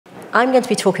I'm going to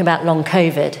be talking about long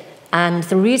COVID. And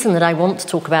the reason that I want to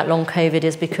talk about long COVID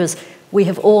is because we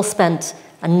have all spent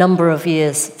a number of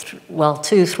years, well,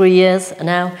 2-3 years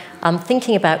now,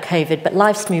 thinking about COVID, but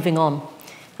life's moving on.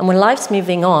 And when life's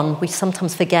moving on, we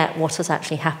sometimes forget what has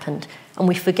actually happened. And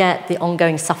we forget the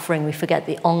ongoing suffering, we forget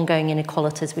the ongoing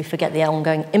inequalities, we forget the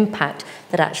ongoing impact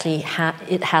that actually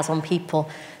it has on people.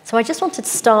 So I just wanted to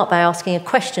start by asking a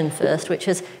question first, which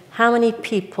is, how many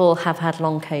people have had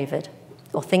long COVID,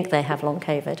 or think they have long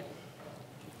COVID?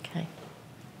 Okay.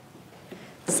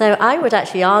 So I would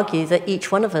actually argue that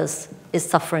each one of us is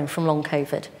suffering from long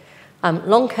COVID.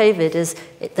 Long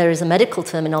COVID there is a medical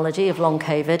terminology of long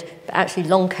COVID, but actually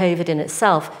long COVID in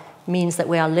itself means that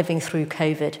we are living through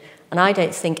COVID. And I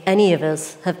don't think any of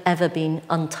us have ever been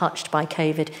untouched by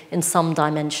COVID in some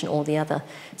dimension or the other.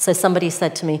 So somebody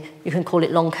said to me, you can call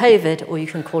it long COVID or you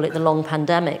can call it the long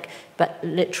pandemic, but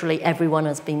literally everyone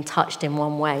has been touched in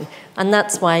one way. And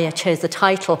that's why I chose the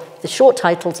title. The short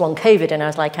title's long COVID, and I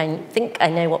was like, I think I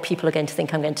know what people are going to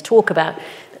think I'm going to talk about.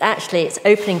 But actually, it's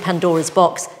opening Pandora's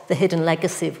box, the hidden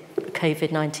legacy of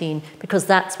COVID-19, because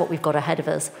that's what we've got ahead of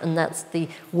us, and that's the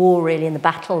war, really, and the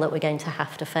battle that we're going to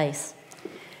have to face.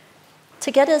 To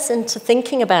get us into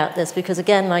thinking about this, because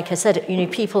again, like I said,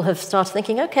 people have started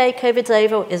thinking, okay, COVID's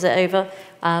over, is it over?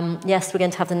 Yes, we're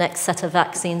going to have the next set of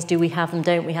vaccines. Do we have them,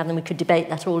 don't we have them? We could debate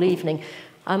that all evening.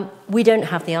 We don't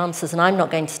have the answers, and I'm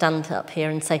not going to stand up here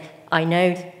and say, I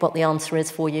know what the answer is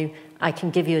for you. I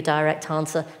can give you a direct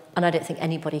answer, and I don't think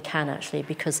anybody can actually,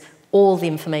 because all the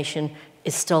information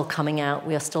is still coming out.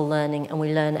 We are still learning, and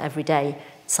we learn every day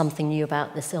something new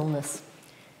about this illness.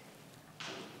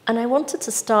 And I wanted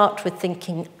to start with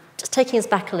thinking, just taking us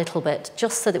back a little bit,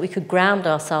 just so that we could ground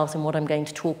ourselves in what I'm going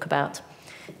to talk about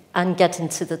and get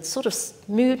into the sort of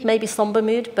mood, maybe somber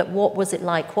mood, but what was it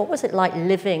like? What was it like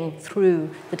living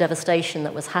through the devastation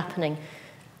that was happening?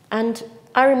 And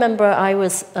I remember I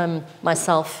was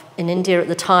myself in India at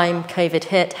the time. COVID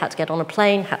hit, had to get on a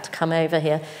plane, had to come over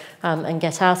here and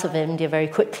get out of India very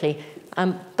quickly.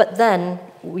 But then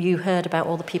you heard about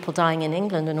all the people dying in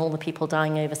England and all the people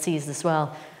dying overseas as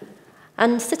well.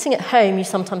 And sitting at home, you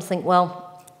sometimes think,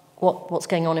 well, what's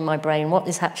going on in my brain? What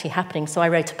is actually happening? So I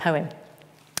wrote a poem.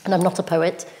 And I'm not a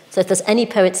poet. So if there's any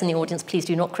poets in the audience, please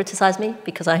do not criticize me,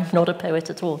 because I'm not a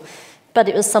poet at all. But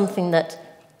it was something that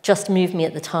just moved me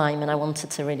at the time, and I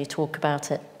wanted to really talk about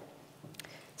it.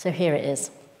 So here it is.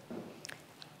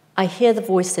 I hear the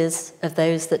voices of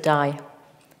those that die,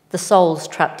 the souls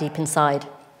trapped deep inside.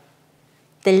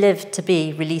 They lived to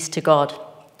be released to God,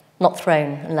 not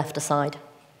thrown and left aside.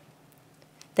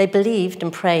 They believed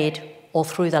and prayed all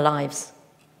through their lives.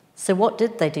 So what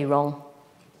did they do wrong?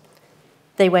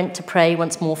 They went to pray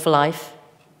once more for life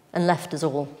and left us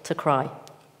all to cry.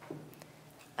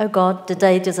 Oh God, did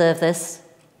they deserve this?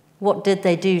 What did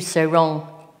they do so wrong?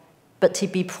 But to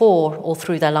be poor all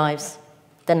through their lives,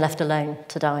 then left alone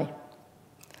to die.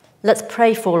 Let's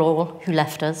pray for all who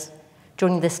left us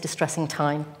during this distressing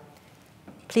time.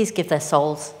 Please give their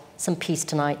souls some peace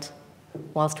tonight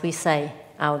whilst we say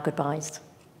our goodbyes.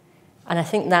 And I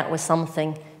think that was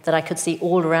something that I could see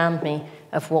all around me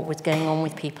of what was going on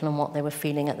with people and what they were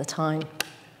feeling at the time.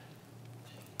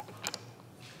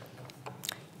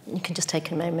 You can just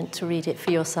take a moment to read it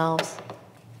for yourselves.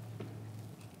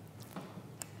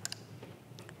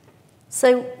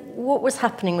 So what was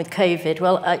happening with COVID?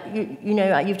 Well,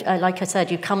 like I said,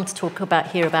 you come to talk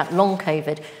here about long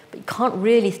COVID, but you can't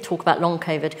really talk about long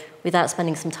COVID without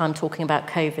spending some time talking about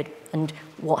COVID and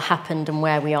what happened and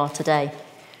where we are today.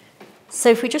 So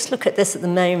if we just look at this at the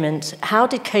moment, how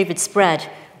did COVID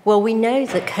spread? Well, we know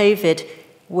that COVID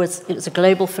was a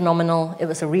global phenomenon, it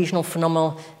was a regional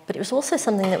phenomenon, but it was also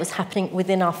something that was happening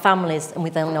within our families and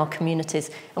within our communities,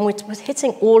 and it was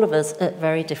hitting all of us at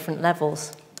very different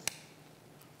levels.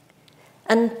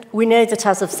 And we know that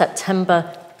as of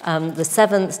September the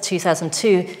 7th,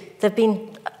 2002, there have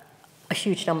been a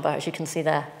huge number, as you can see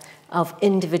there, of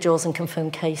individuals and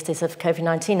confirmed cases of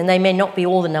COVID-19. And they may not be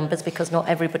all the numbers because not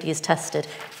everybody is tested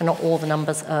and not all the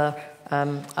numbers are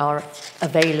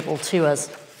available to us.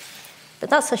 But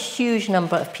that's a huge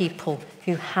number of people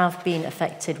who have been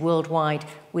affected worldwide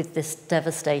with this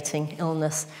devastating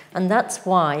illness. And that's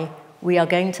why we are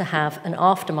going to have an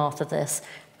aftermath of this,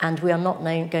 and we are not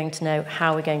going to know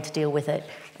how we're going to deal with it.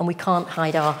 And we can't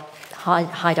hide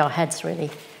our heads really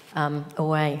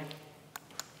away.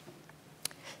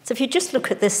 So if you just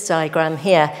look at this diagram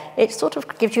here, it sort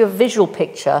of gives you a visual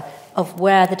picture of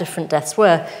where the different deaths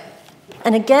were.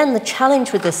 And again, the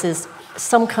challenge with this is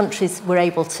some countries were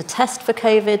able to test for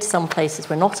COVID, some places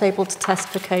were not able to test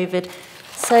for COVID.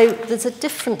 So there's a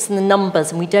difference in the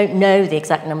numbers, and we don't know the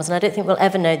exact numbers, and I don't think we'll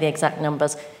ever know the exact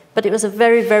numbers. But it was a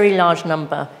very, very large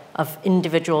number of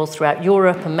individuals throughout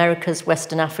Europe, Americas,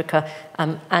 Western Africa,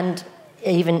 and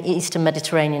even Eastern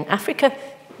Mediterranean. Africa,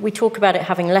 we talk about it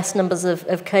having less numbers of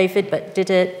COVID, but did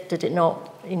it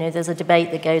not? You know, there's a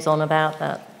debate that goes on about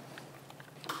that.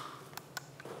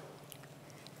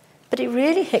 But it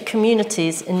really hit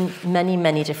communities in many,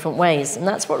 many different ways. And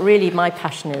that's what really my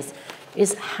passion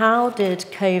is how did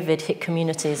COVID hit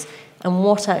communities and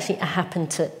what actually happened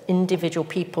to individual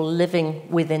people living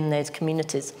within those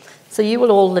communities. So you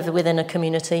will all live within a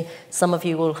community. Some of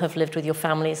you will have lived with your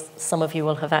families. Some of you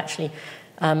will have actually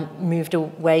moved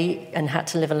away and had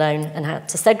to live alone and had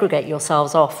to segregate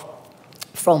yourselves off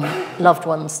from loved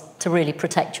ones to really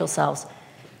protect yourselves.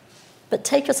 But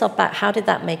take yourself back. How did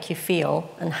that make you feel,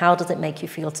 and how does it make you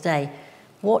feel today?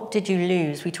 What did you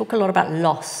lose? We talk a lot about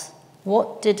loss.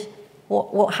 What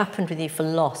happened with you for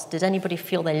loss? Did anybody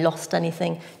feel they lost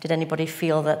anything? Did anybody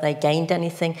feel that they gained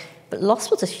anything? But loss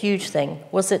was a huge thing.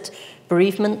 Was it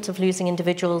bereavement of losing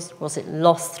individuals? Was it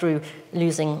loss through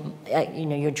losing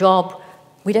your job?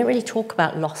 We don't really talk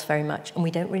about loss very much, and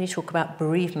we don't really talk about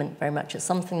bereavement very much. It's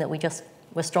something that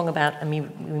we're strong about and we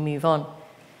move on.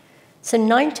 So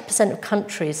 90% of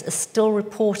countries are still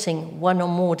reporting one or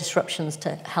more disruptions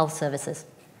to health services.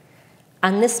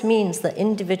 And this means that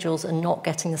individuals are not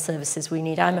getting the services we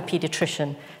need. I'm a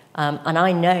paediatrician, and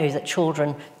I know that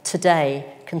children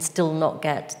today can still not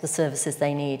get the services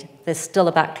they need. There's still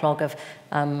a backlog of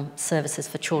services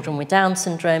for children with Down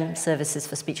syndrome, services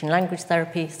for speech and language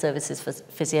therapy, services for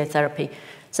physiotherapy.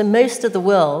 So most of the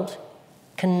world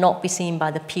cannot be seen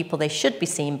by the people they should be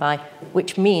seen by,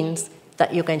 which means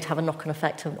that you're going to have a knock-on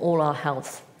effect on all our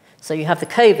health. So you have the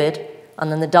COVID,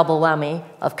 and then the double whammy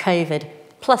of COVID,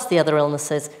 plus the other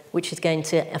illnesses, which is going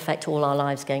to affect all our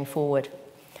lives going forward.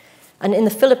 And in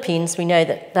the Philippines, we know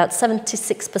that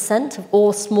 76% of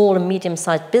all small and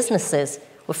medium-sized businesses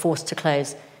were forced to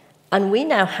close. And we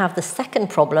now have the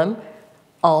second problem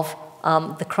of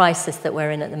the crisis that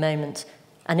we're in at the moment.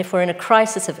 And if we're in a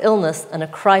crisis of illness and a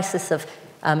crisis of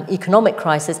economic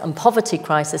crisis and poverty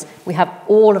crisis, we have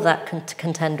all of that to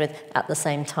contend with at the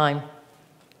same time.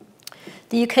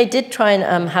 The UK did try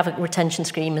and have a retention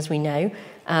scheme, as we know,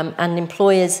 and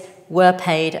employers were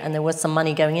paid and there was some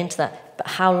money going into that. But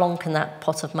how long can that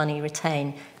pot of money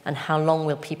retain, and how long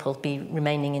will people be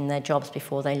remaining in their jobs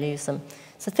before they lose them?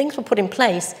 So things were put in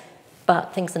place,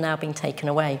 but things are now being taken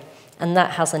away. And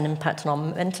that has an impact on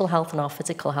our mental health and our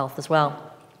physical health as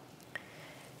well.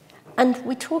 And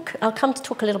I'll come to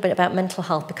talk a little bit about mental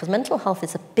health, because mental health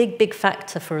is a big, big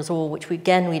factor for us all, which we're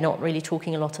not really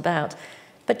talking a lot about.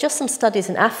 But just some studies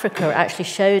in Africa actually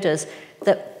showed us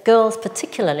that girls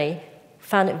particularly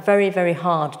found it very, very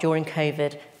hard during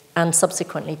COVID and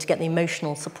subsequently to get the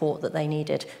emotional support that they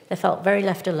needed. They felt very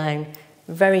left alone,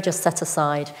 very just set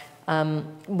aside,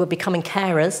 were becoming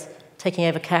carers, taking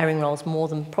over caring roles more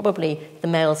than probably the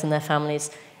males in their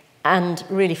families, and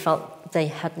really felt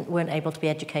they weren't able to be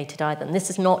educated either. And this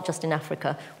is not just in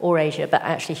Africa or Asia, but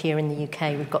actually here in the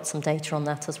UK, we've got some data on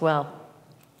that as well.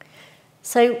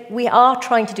 So we are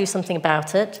trying to do something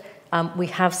about it. We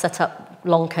have set up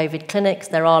long COVID clinics.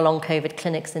 There are long COVID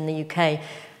clinics in the UK,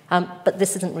 but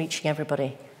this isn't reaching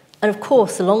everybody. And of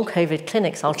course, the long COVID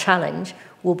clinics, our challenge,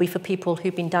 will be for people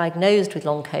who've been diagnosed with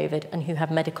long COVID and who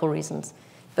have medical reasons.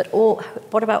 But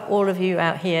what about all of you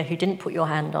out here who didn't put your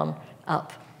hand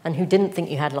up and who didn't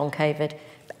think you had long COVID,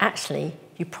 but actually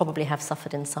you probably have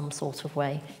suffered in some sort of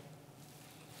way?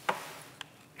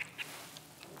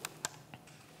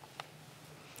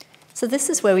 So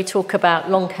this is where we talk about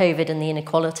long COVID and the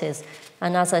inequalities.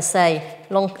 And as I say,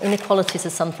 inequalities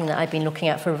is something that I've been looking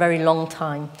at for a very long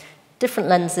time. Different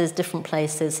lenses, different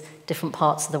places, different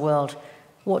parts of the world.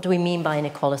 What do we mean by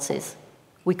inequalities?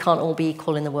 We can't all be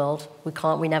equal in the world.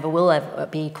 We never will ever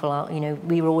be equal.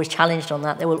 We were always challenged on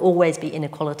that. There will always be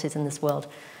inequalities in this world.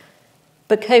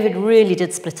 But COVID really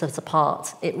did split us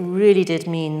apart. It really did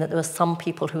mean that there were some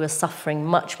people who were suffering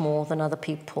much more than other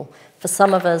people. For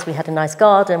some of us, we had a nice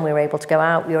garden, we were able to go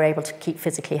out, we were able to keep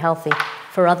physically healthy.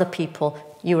 For other people,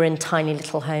 you were in tiny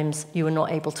little homes, you were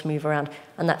not able to move around.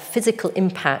 And that physical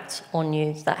impact on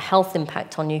you, that health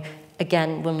impact on you,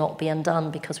 again, will not be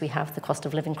undone because we have the cost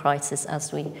of living crisis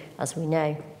as we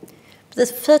know. But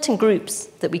there's certain groups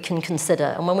that we can consider,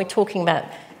 and when we're talking about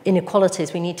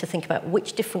inequalities, we need to think about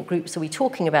which different groups are we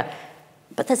talking about.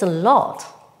 But there's a lot.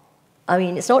 I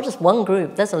mean, it's not just one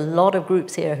group. There's a lot of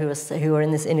groups here who are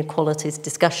in this inequalities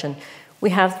discussion.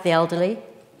 We have the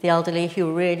elderly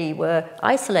who really were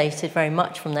isolated very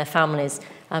much from their families,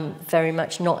 very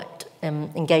much not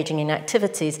engaging in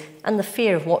activities, and the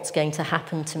fear of what's going to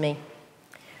happen to me.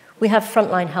 We have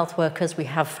frontline health workers, we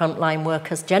have frontline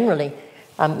workers generally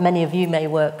Many of you may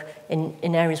work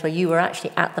in areas where you were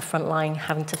actually at the front line,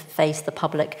 having to face the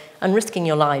public and risking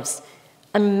your lives.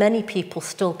 And many people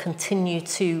still continue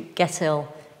to get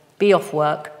ill, be off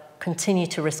work, continue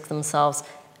to risk themselves,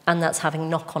 and that's having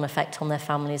knock-on effect on their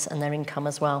families and their income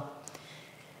as well.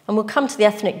 And we'll come to the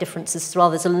ethnic differences as well.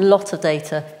 There's a lot of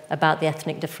data about the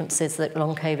ethnic differences that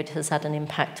long COVID has had an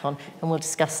impact on, and we'll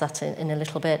discuss that in a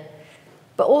little bit.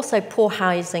 But also poor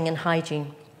housing and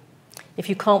hygiene. If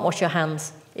you can't wash your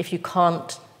hands, if you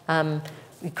can't go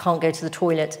to the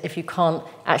toilet, if you can't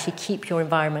actually keep your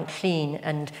environment clean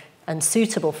and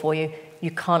suitable for you,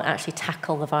 you can't actually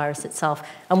tackle the virus itself.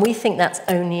 And we think that's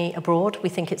only abroad. We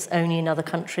think it's only in other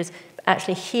countries. But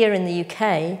actually here in the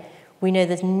UK, we know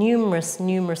there's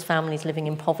numerous families living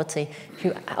in poverty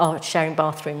who are sharing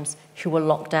bathrooms, who were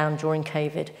locked down during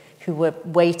COVID, who were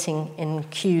waiting in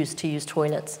queues to use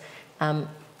toilets,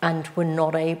 and were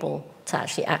not able to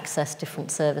actually access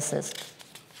different services.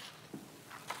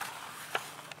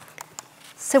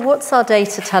 So what's our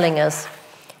data telling us?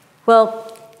 Well,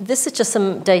 this is just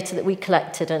some data that we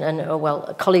collected,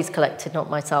 well, colleagues collected, not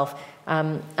myself,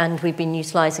 and we've been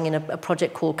utilising in a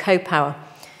project called CoPower.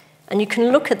 And you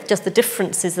can look at just the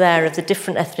differences there of the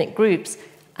different ethnic groups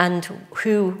and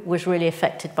who was really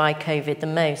affected by COVID the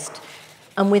most.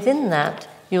 And within that,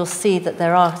 you'll see that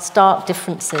there are stark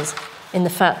differences in the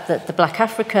fact that the Black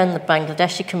African, the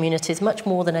Bangladeshi communities, much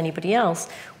more than anybody else,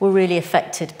 were really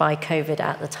affected by COVID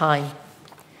at the time.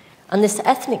 And this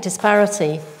ethnic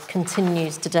disparity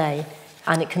continues today,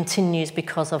 and it continues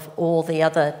because of all the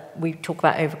other, we talk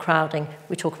about overcrowding,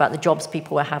 we talk about the jobs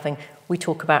people were having, we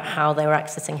talk about how they were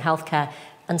accessing healthcare.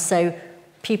 And so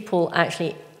people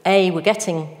actually, A, were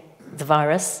getting the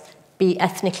virus, B,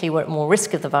 ethnically were at more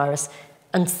risk of the virus,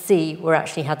 and C, were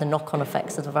actually had the knock-on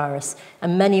effects of the virus.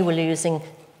 And many were losing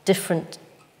different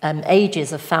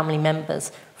ages of family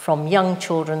members, from young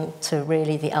children to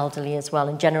really the elderly as well,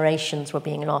 and generations were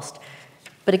being lost.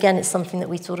 But again, it's something that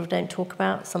we sort of don't talk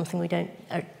about, something we don't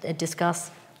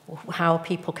discuss. How are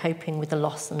people coping with the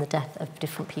loss and the death of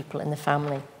different people in the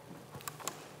family?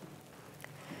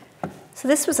 So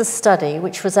this was a study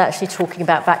which was actually talking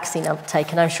about vaccine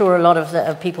uptake, and I'm sure a lot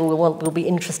of people will be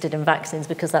interested in vaccines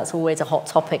because that's always a hot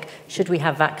topic. Should we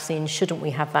have vaccines? Shouldn't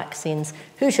we have vaccines?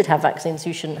 Who should have vaccines?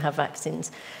 Who shouldn't have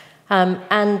vaccines?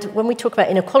 And when we talk about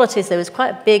inequalities, there was quite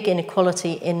a big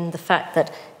inequality in the fact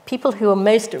that people who were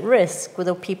most at risk were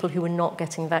the people who were not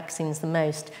getting vaccines the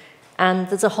most. And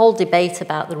there's a whole debate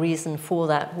about the reason for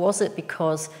that. Was it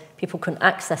because people couldn't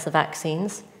access the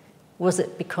vaccines? Was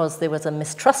it because there was a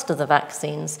mistrust of the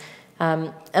vaccines?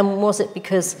 And was it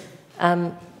because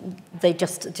they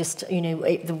just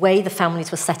the way the families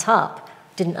were set up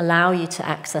didn't allow you to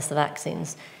access the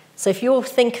vaccines? So if you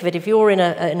think of it, if you're in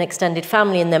an extended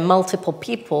family and there are multiple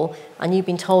people and you've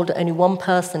been told that only one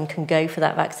person can go for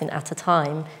that vaccine at a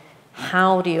time,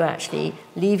 how do you actually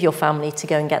leave your family to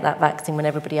go and get that vaccine when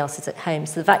everybody else is at home?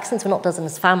 So the vaccines were not done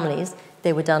as families,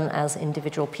 they were done as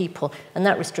individual people, and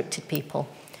that restricted people.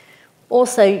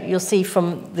 Also, you'll see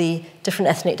from the different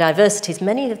ethnic diversities,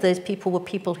 many of those people were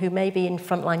people who may be in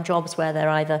frontline jobs where they're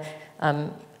either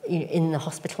in the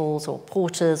hospitals or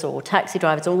porters or taxi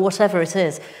drivers or whatever it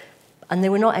is, and they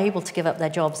were not able to give up their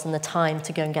jobs and the time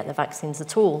to go and get the vaccines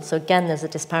at all. So again, there's a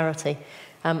disparity.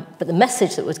 But the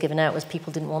message that was given out was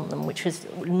people didn't want them, which was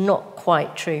not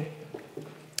quite true.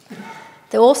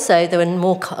 There were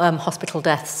more hospital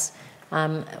deaths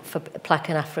for Black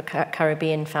and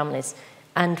Afro-Caribbean families.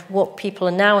 And what people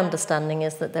are now understanding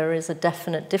is that there is a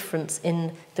definite difference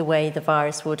in the way the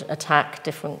virus would attack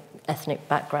different ethnic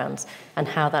backgrounds and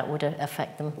how that would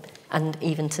affect them, and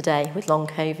even today with long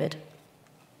COVID.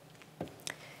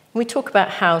 We talk about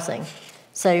housing.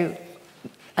 So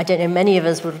I don't know, many of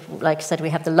us would, like I said, we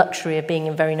have the luxury of being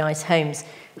in very nice homes,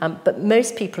 but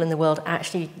most people in the world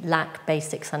actually lack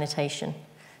basic sanitation.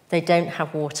 They don't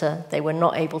have water, they were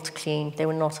not able to clean, they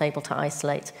were not able to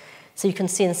isolate. So you can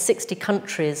see in 60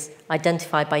 countries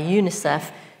identified by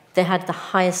UNICEF, they had the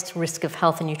highest risk of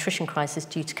health and nutrition crisis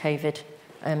due to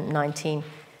COVID-19.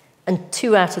 And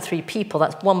 2 out of 3 people,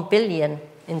 that's 1 billion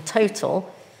in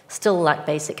total, still lack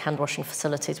basic hand washing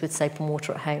facilities with soap and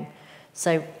water at home.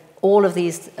 So all of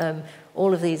these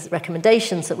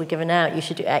recommendations that were given out, you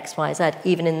should do X, Y, Z,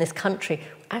 even in this country,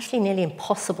 actually nearly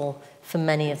impossible for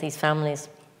many of these families.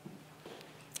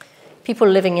 People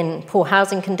living in poor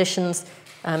housing conditions,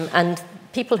 and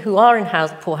people who are in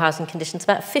poor housing conditions,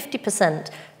 about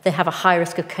 50%, they have a high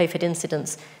risk of COVID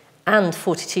incidence and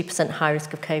 42% high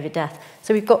risk of COVID death.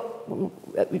 So we've got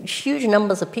huge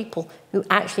numbers of people who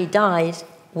actually died,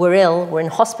 were ill, were in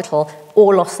hospital,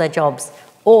 or lost their jobs,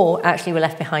 or actually were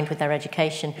left behind with their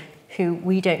education, who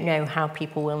we don't know how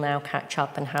people will now catch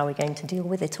up and how we're going to deal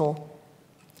with it all.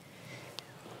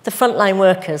 The frontline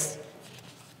workers,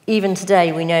 even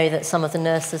today we know that some of the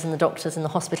nurses and the doctors in the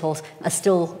hospitals are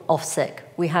still off sick.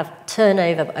 We have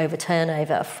turnover over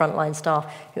turnover of frontline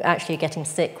staff who actually are getting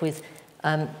sick with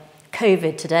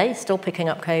COVID today, still picking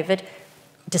up COVID,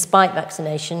 despite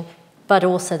vaccination, but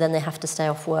also then they have to stay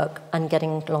off work and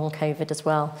getting long COVID as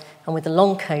well. And with the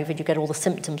long COVID, you get all the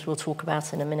symptoms we'll talk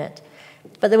about in a minute.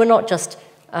 But they were not just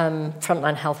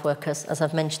frontline health workers. As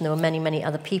I've mentioned, there were many, many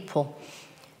other people.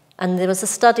 And there was a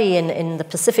study in the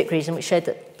Pacific region which showed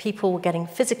that people were getting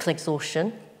physical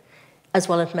exhaustion as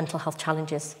well as mental health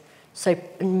challenges. So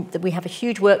we have a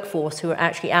huge workforce who are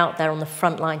actually out there on the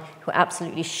front line who are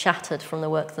absolutely shattered from the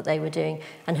work that they were doing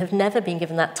and have never been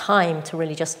given that time to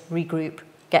really just regroup,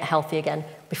 get healthy again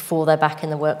before they're back in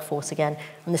the workforce again.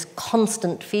 And this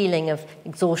constant feeling of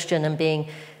exhaustion and being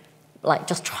like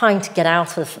just trying to get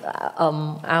out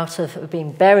of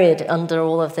being buried under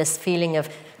all of this feeling of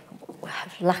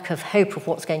lack of hope of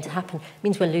what's going to happen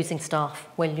means we're losing staff,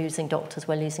 we're losing doctors,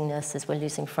 we're losing nurses, we're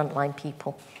losing frontline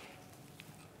people.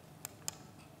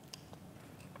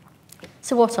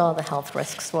 So what are the health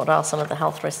risks? What are some of the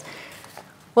health risks?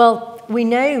 Well, we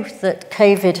know that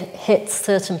COVID hits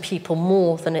certain people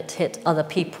more than it hit other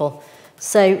people.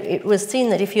 So it was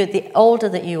seen that if you're the older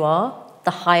that you are,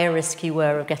 the higher risk you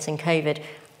were of getting COVID,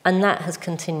 and that has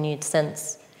continued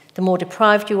since. The more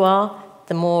deprived you are,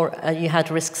 the more you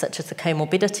had risks such as the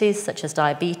comorbidities, such as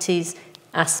diabetes,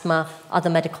 asthma, other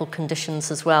medical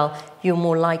conditions as well. You're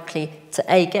more likely to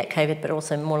A, get COVID, but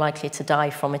also more likely to die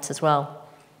from it as well.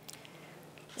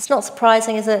 It's not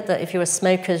surprising, is it, that if you were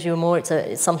smokers,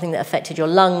 it's something that affected your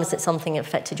lungs, it's something that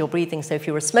affected your breathing. So if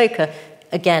you were a smoker,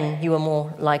 again, you were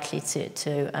more likely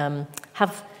to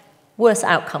have worse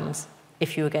outcomes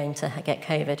if you were going to get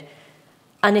COVID.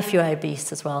 And if you're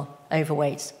obese as well,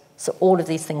 overweight. So all of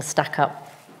these things stack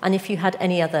up. And if you had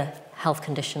any other health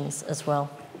conditions as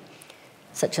well,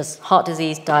 such as heart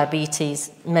disease,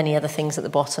 diabetes, many other things at the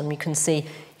bottom, you can see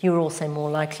you're also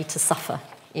more likely to suffer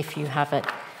if you have it.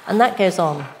 And that goes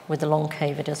on with the long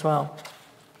COVID as well.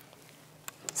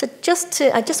 So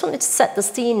I just wanted to set the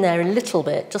scene there a little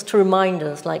bit, just to remind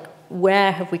us, like,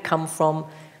 where have we come from,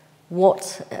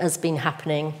 what has been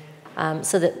happening,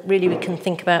 so that really we can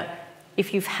think about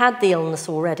if you've had the illness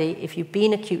already, if you've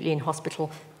been acutely in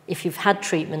hospital, if you've had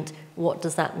treatment, what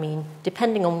does that mean,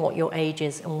 depending on what your age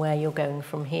is and where you're going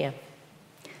from here.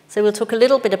 So we'll talk a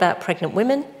little bit about pregnant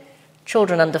women,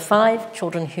 children under 5,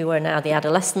 children who are now the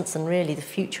adolescents and really the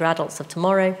future adults of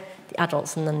tomorrow, the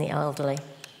adults and then the elderly.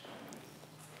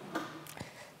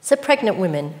 So pregnant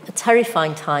women, a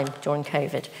terrifying time during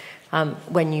COVID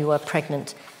when you were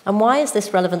pregnant. And why is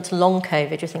this relevant to long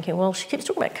COVID? You're thinking, well, she keeps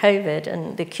talking about COVID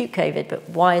and the acute COVID, but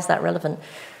why is that relevant?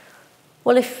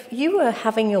 Well, if you were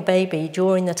having your baby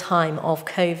during the time of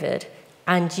COVID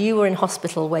and you were in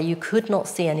hospital where you could not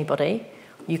see anybody,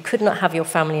 you could not have your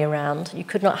family around, you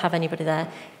could not have anybody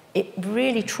there, it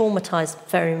really traumatized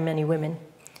very many women.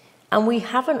 And we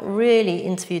haven't really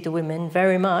interviewed the women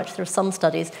very much. There are some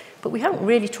studies, but we haven't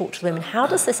really talked to the women. How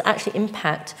does this actually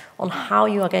impact on how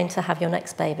you are going to have your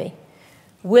next baby?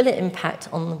 Will it impact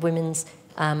on the women's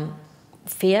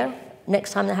fear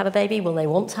next time they have a baby? Will they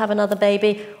want to have another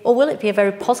baby? Or will it be a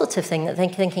very positive thing that they're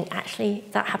thinking, actually,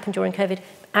 that happened during COVID,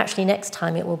 actually next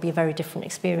time it will be a very different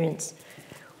experience?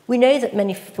 We know that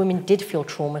many women did feel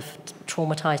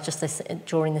traumatized just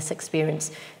during this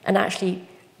experience and actually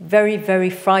very,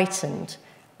 very frightened.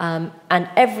 And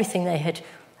everything they had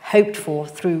hoped for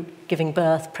through giving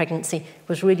birth, pregnancy,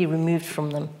 was really removed from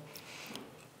them.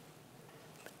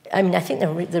 I mean, I think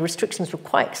the restrictions were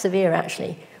quite severe,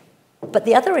 actually. But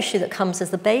the other issue that comes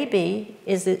is the baby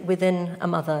is within a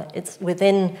mother. It's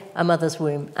within a mother's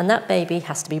womb, and that baby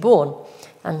has to be born.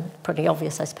 And pretty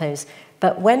obvious, I suppose.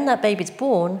 But when that baby's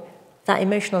born, that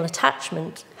emotional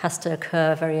attachment has to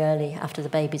occur very early after the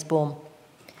baby's born.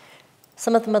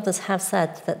 Some of the mothers have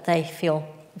said that they feel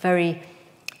very,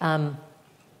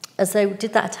 as though,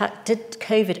 did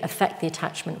COVID affect the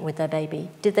attachment with their baby?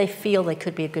 Did they feel they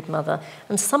could be a good mother?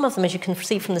 And some of them, as you can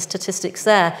see from the statistics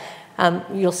there,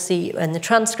 you'll see in the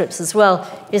transcripts as well,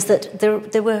 is that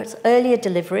there was earlier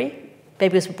delivery,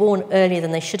 babies were born earlier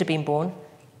than they should have been born,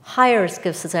 higher risk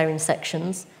of cesarean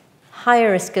sections,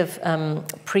 higher risk of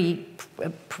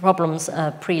pre-labour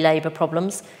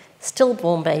problems,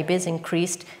 stillborn babies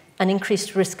increased, and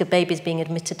increased risk of babies being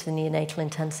admitted to the neonatal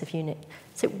intensive unit.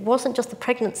 So it wasn't just the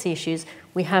pregnancy issues.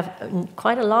 We have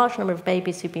quite a large number of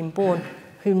babies who've been born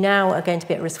who now are going to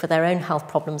be at risk for their own health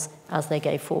problems as they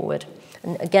go forward.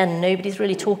 And again, nobody's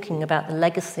really talking about the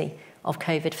legacy of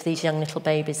COVID for these young little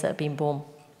babies that have been born.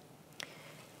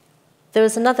 There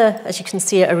was another, as you can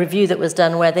see, a review that was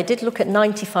done where they did look at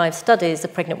 95 studies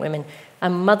of pregnant women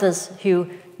and mothers who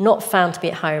were not found to be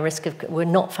at high risk of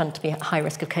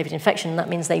COVID infection. And that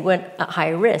means they weren't at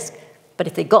higher risk, but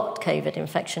if they got COVID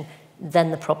infection,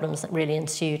 then the problems that really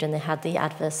ensued and they had the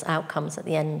adverse outcomes at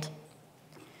the end.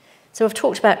 So we've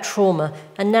talked about trauma,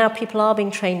 and now people are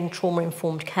being trained in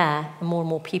trauma-informed care, and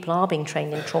more people are being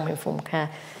trained in trauma-informed care.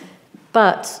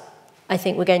 But I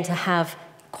think we're going to have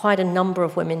quite a number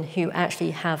of women who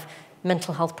actually have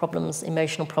mental health problems,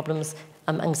 emotional problems,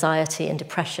 anxiety and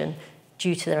depression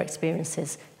due to their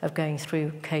experiences of going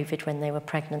through COVID when they were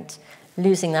pregnant,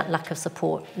 losing that lack of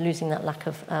support, losing that lack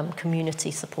of community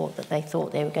support that they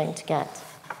thought they were going to get.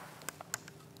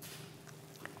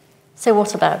 So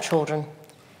what about children?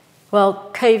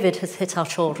 Well, COVID has hit our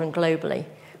children globally.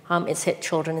 It's hit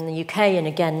children in the UK, and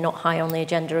again, not high on the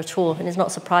agenda at all. And it's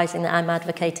not surprising that I'm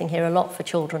advocating here a lot for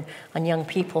children and young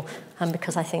people,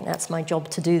 because I think that's my job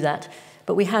to do that.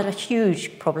 But we had a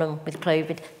huge problem with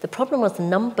COVID. The problem was the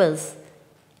numbers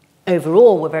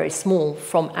overall were very small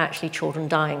from actually children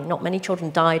dying. Not many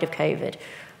children died of COVID.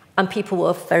 And people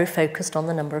were very focused on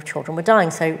the number of children were dying.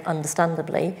 So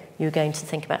understandably, you're going to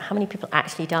think about how many people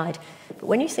actually died. But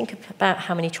when you think about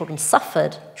how many children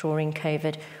suffered during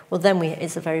COVID, well, then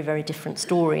it's a very, very different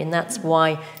story. And that's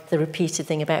why the repeated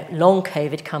thing about long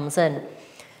COVID comes in.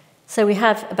 So we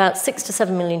have about 6 to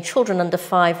 7 million children under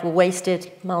 5 were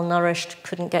wasted, malnourished,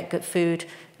 couldn't get good food,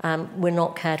 were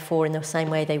not cared for in the same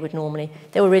way they would normally.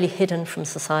 They were really hidden from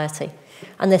society.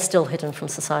 And they're still hidden from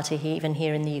society, even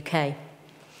here in the UK.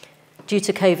 Due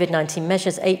to COVID-19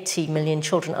 measures, 80 million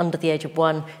children under the age of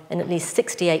 1 in at least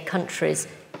 68 countries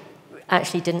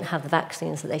actually didn't have the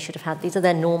vaccines that they should have had. These are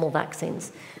their normal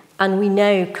vaccines. And we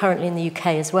know currently in the UK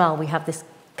as well, we have this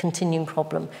continuing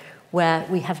problem where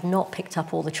we have not picked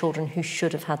up all the children who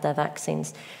should have had their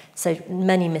vaccines. So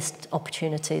many missed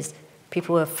opportunities.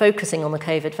 People were focusing on the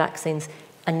COVID vaccines,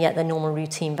 and yet their normal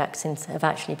routine vaccines have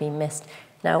actually been missed.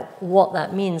 Now, what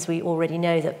that means, we already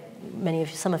know that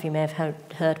some of you may have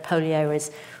heard polio is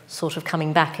sort of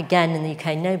coming back again in the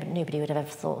UK. Nobody would have ever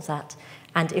thought of that.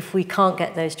 And if we can't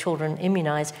get those children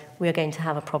immunised, we are going to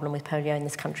have a problem with polio in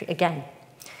this country again.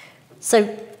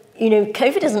 So,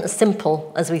 COVID isn't as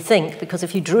simple as we think, because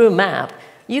if you drew a map,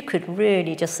 you could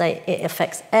really just say it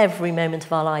affects every moment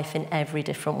of our life in every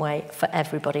different way for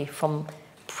everybody, from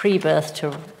pre-birth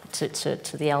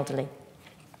to the elderly.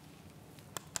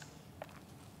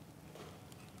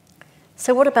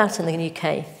 So what about in the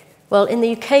UK? Well, in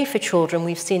the UK for children,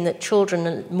 we've seen that children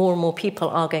and more people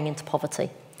are going into poverty.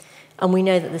 And we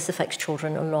know that this affects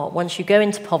children a lot. Once you go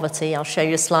into poverty, I'll show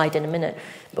you a slide in a minute,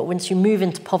 but once you move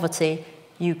into poverty,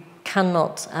 you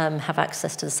cannot have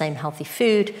access to the same healthy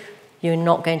food, you're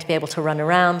not going to be able to run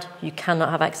around, you cannot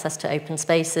have access to open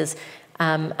spaces,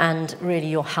 and really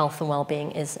your health and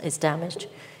well-being is damaged.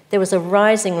 There was a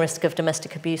rising risk of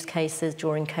domestic abuse cases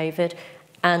during COVID,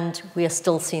 and we are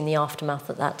still seeing the aftermath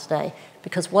of that today.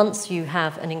 Because once you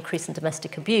have an increase in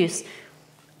domestic abuse,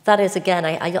 that is, again,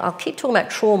 I'll keep talking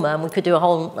about trauma, and we could do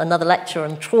another lecture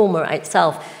on trauma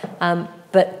itself,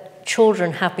 but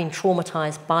children have been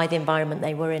traumatized by the environment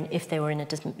they were in if they were in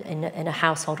a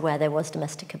household where there was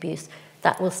domestic abuse.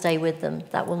 That will stay with them,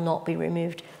 that will not be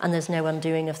removed, and there's no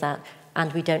undoing of that.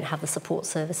 And we don't have the support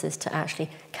services to actually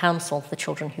counsel the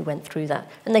children who went through that,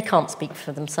 and they can't speak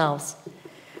for themselves.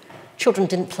 Children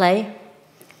didn't play,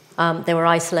 they were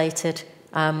isolated,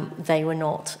 they were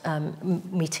not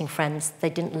meeting friends,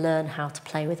 they didn't learn how to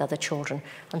play with other children.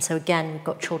 And so again, we've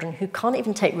got children who can't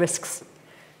even take risks.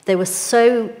 They were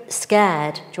so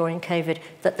scared during COVID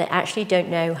that they actually don't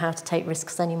know how to take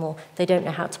risks anymore. They don't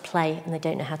know how to play, and they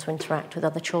don't know how to interact with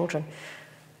other children.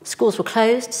 Schools were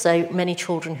closed, so many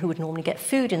children who would normally get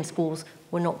food in schools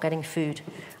were not getting food.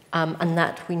 And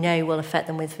that we know will affect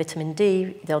them with vitamin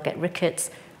D, they'll get rickets,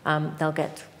 they'll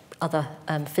get other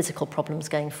physical problems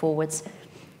going forwards.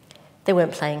 They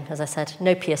weren't playing, as I said,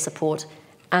 no peer support,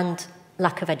 and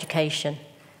lack of education.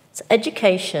 So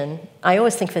education, I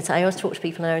always think of it, I always talk to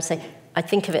people and I always say, I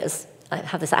think of it as, I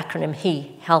have this acronym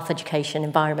HE, health, education,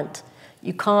 environment.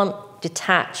 You can't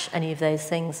detach any of those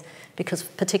things, because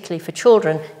particularly for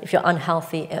children, if you're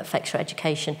unhealthy, it affects your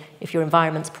education. If your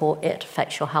environment's poor, it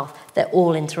affects your health. They're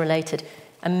all interrelated.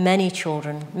 And many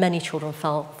children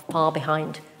fell far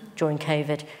behind during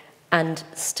COVID and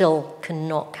still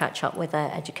cannot catch up with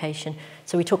their education.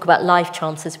 So we talk about life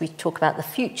chances, we talk about the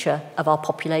future of our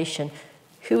population.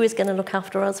 Who is going to look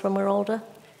after us when we're older?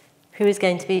 Who is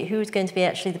going to be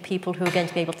actually the people who are going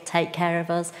to be able to take care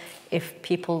of us if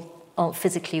people aren't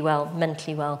physically well,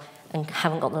 mentally well, and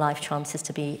haven't got the life chances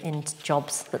to be in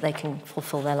jobs that they can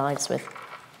fulfill their lives with?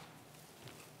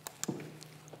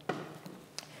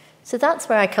 So that's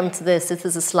where I come to this. This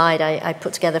is a slide I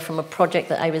put together from a project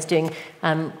that I was doing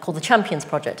called the Champions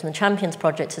Project. And the Champions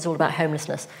Project is all about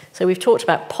homelessness. So we've talked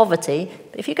about poverty,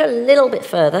 but if you go a little bit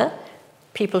further,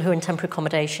 people who are in temporary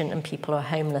accommodation and people who are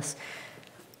homeless.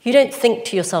 You don't think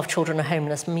to yourself, children are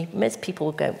homeless. Most people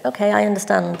will go, okay, I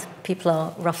understand people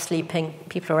are rough sleeping,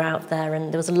 people are out there.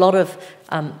 And there was a lot of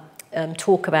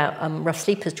talk about rough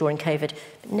sleepers during COVID,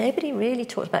 but nobody really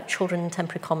talked about children in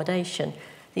temporary accommodation.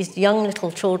 These young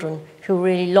little children who were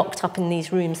really locked up in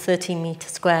these rooms, 13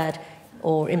 metres squared,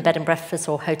 or in bed and breakfast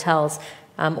or hotels,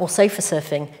 or sofa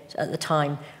surfing at the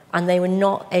time, and they were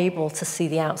not able to see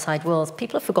the outside world.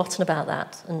 People have forgotten about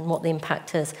that and what the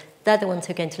impact is. They're the ones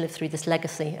who are going to live through this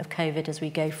legacy of COVID as we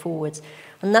go forwards.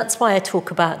 And that's why I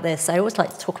talk about this. I always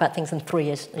like to talk about things in three,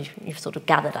 as you've sort of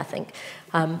gathered, I think.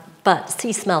 But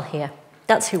see, smell, hear.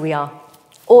 That's who we are.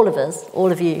 All of us,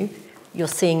 all of you, you're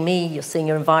seeing me, you're seeing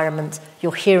your environment,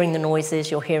 you're hearing the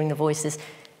noises, you're hearing the voices,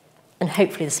 and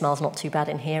hopefully the smell's not too bad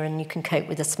in here and you can cope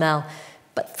with the smell.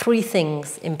 But three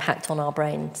things impact on our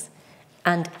brains.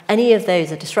 And any of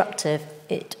those are disruptive,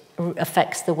 it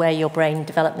affects the way your brain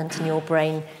development and your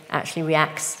brain actually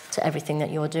reacts to everything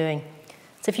that you're doing.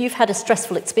 So if you've had a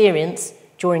stressful experience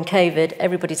during COVID,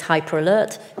 everybody's hyper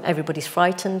alert, everybody's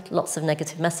frightened, lots of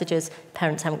negative messages,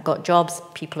 parents haven't got jobs,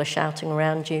 people are shouting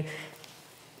around you,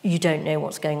 you don't know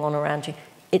what's going on around you.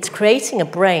 It's creating a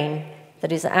brain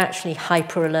that is actually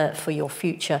hyper alert for your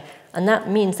future. And that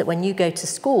means that when you go to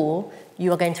school,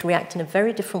 you are going to react in a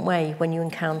very different way when you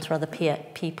encounter other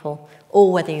people,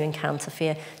 or whether you encounter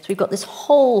fear. So we've got this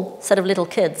whole set of little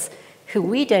kids who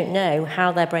we don't know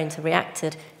how their brains have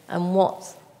reacted and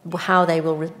how they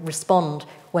will respond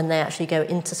when they actually go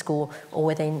into school or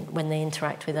when they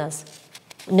interact with us.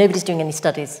 Nobody's doing any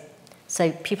studies.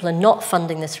 So people are not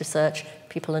funding this research.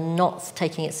 People are not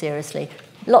taking it seriously.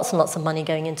 Lots and lots of money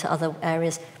going into other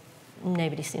areas.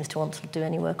 Nobody seems to want to do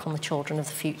any work on the children of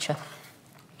the future.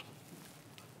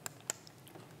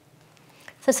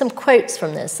 So some quotes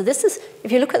from this. So this is,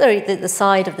 if you look at the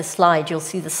side of the slide, you'll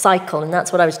see the cycle, and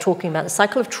that's what I was talking about, the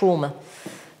cycle of trauma.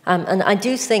 And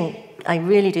I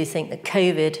really do think that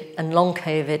COVID and long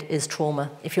COVID is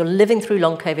trauma. If you're living through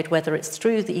long COVID, whether it's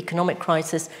through the economic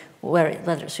crisis, whether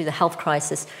it's through the health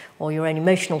crisis or your own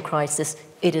emotional crisis,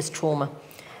 it is trauma.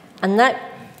 And that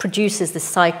produces this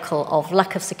cycle of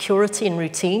lack of security and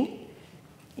routine.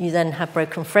 You then have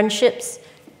broken friendships,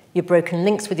 your broken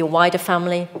links with your wider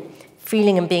family,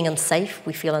 feeling and being unsafe.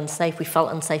 We feel unsafe. We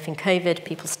felt unsafe in COVID.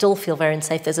 People still feel very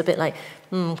unsafe. There's a bit like,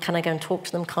 can I go and talk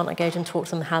to them? Can't I go and talk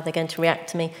to them? How are they going to react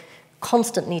to me?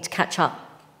 Constant need to catch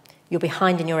up. You're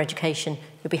behind in your education.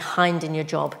 You're behind in your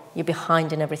job. You're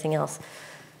behind in everything else.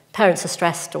 Parents are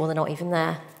stressed or they're not even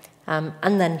there.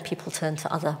 And then people turn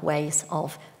to other ways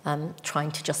of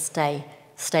trying to just stay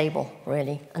stable,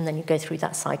 really. And then you go through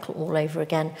that cycle all over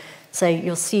again. So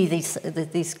you'll see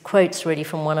these quotes really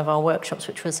from one of our workshops,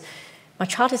 which was, my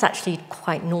child is actually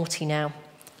quite naughty now.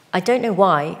 I don't know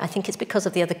why. I think it's because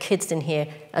of the other kids in here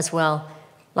as well.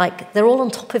 Like, they're all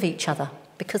on top of each other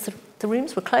because the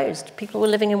rooms were closed. People were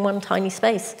living in one tiny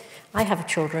space. I have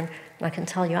children, and I can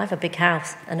tell you, I have a big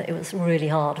house, and it was really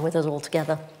hard with us all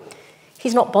together.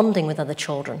 He's not bonding with other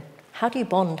children. How do you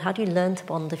bond? How do you learn to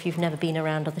bond if you've never been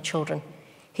around other children?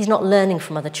 He's not learning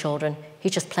from other children.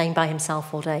 He's just playing by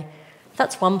himself all day.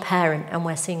 That's one parent, and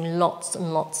we're seeing lots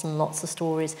and lots and lots of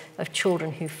stories of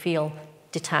children who feel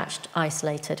detached,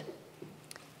 isolated.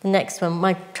 The next one,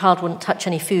 my child wouldn't touch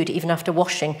any food even after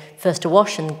washing, first to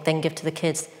wash and then give to the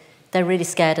kids. They're really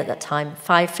scared at that time.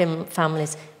 5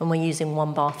 families, and we're using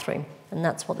 1 bathroom, and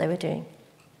that's what they were doing.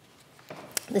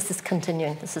 This is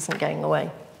continuing. This isn't going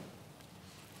away.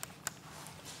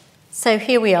 So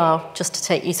here we are, just to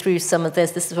take you through some of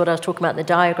this. This is what I was talking about in the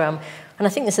diagram. And I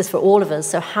think this is for all of us.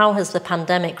 So how has the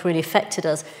pandemic really affected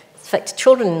us? It's affected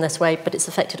children in this way, but it's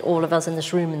affected all of us in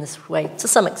this room in this way, to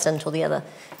some extent or the other.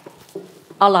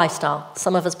 Our lifestyle.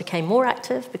 Some of us became more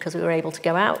active because we were able to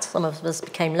go out. Some of us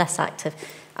became less active.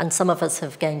 And some of us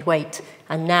have gained weight.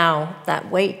 And now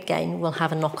that weight gain will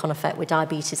have a knock-on effect with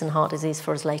diabetes and heart disease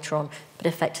for us later on. But it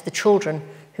affected the children,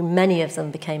 who many of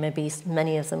them became obese.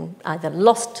 Many of them either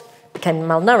became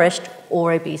malnourished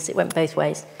or obese. It went both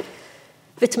ways.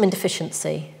 Vitamin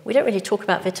deficiency. We don't really talk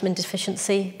about vitamin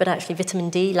deficiency, but actually vitamin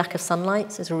D, lack of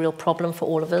sunlight, is a real problem for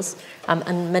all of us.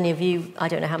 And many of you, I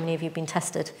don't know how many of you have been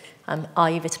tested.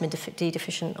 Are you vitamin D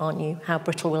deficient, aren't you? How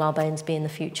brittle will our bones be in the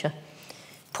future?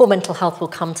 Poor mental health will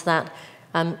come to that.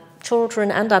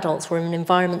 Children and adults were in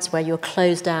environments where you're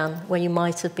closed down, where you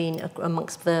might have been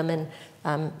amongst vermin,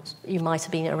 you might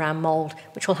have been around mold,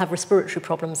 which will have respiratory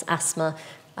problems, asthma,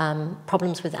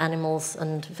 problems with animals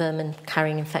and vermin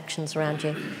carrying infections around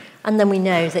you. And then we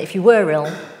know that if you were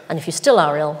ill, and if you still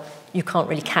are ill, you can't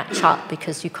really catch up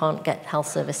because you can't get health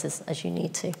services as you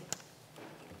need to.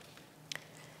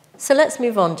 So let's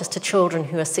move on just to children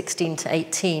who are 16 to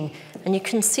 18. And you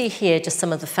can see here just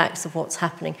some of the facts of what's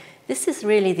happening. This is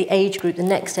really the age group, the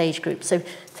next age group. So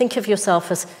think of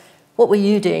yourself as, what were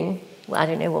you doing? Well, I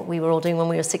don't know what we were all doing when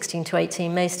we were 16 to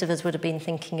 18. Most of us would have been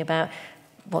thinking about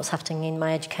what's happening in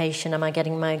my education. Am I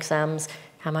getting my exams?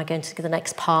 Am I going to the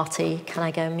next party? Can I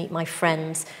go and meet my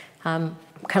friends? Can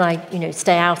I,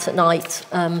 stay out at night?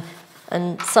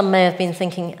 And some may have been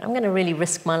thinking, I'm going to really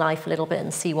risk my life a little bit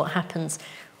and see what happens.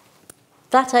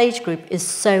 That age group is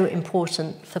so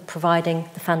important for providing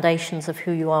the foundations of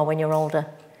who you are when you're older.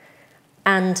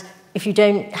 And if you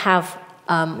don't have,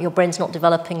 your brain's not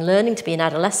developing, learning to be an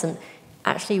adolescent,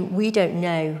 actually we don't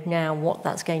know now what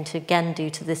that's going to again do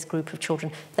to this group of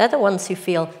children. They're the ones who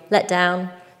feel let down,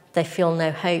 they feel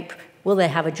no hope. Will they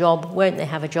have a job? Won't they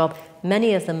have a job?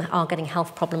 Many of them are getting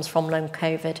health problems from long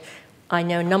COVID. I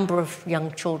know a number of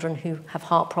young children who have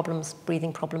heart problems,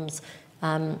 breathing problems,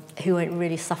 who are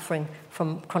really suffering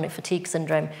from chronic fatigue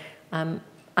syndrome. And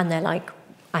they're like,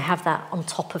 I have that on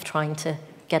top of trying to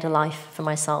get a life for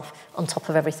myself, on top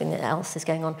of everything that else is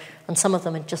going on. And some of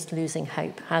them are just losing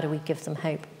hope. How do we give them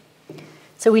hope?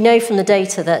 So we know from the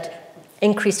data that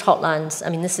increased hotlines, I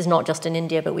mean, this is not just in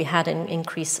India, but we had an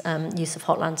increased use of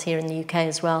hotlines here in the UK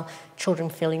as well. Children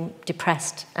feeling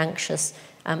depressed, anxious,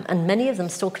 and many of them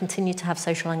still continue to have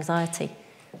social anxiety.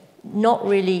 Not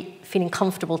really feeling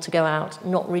comfortable to go out,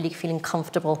 not really feeling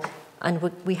comfortable. And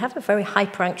we have a very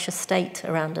hyper-anxious state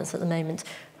around us at the moment,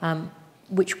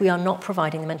 which we are not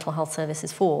providing the mental health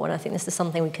services for. And I think this is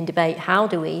something we can debate. How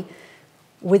do we,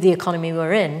 with the economy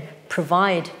we're in,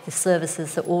 provide the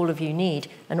services that all of you need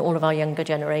and all of our younger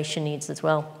generation needs as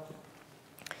well?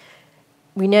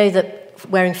 We know that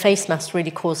wearing face masks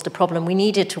really caused a problem. We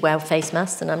needed to wear face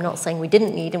masks, and I'm not saying we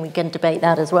didn't need, and we can debate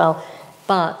that as well.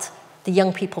 But the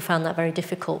young people found that very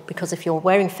difficult because if you're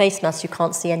wearing face masks, you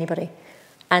can't see anybody.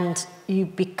 And you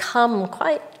become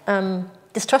quite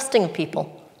distrusting of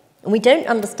people. And we don't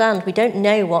understand, we don't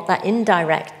know what that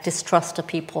indirect distrust of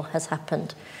people has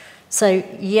happened. So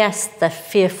yes, they're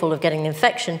fearful of getting the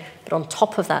infection, but on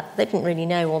top of that, they didn't really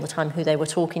know all the time who they were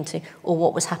talking to or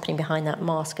what was happening behind that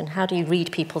mask and how do you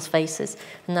read people's faces.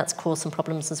 And that's caused some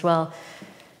problems as well.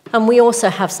 And we also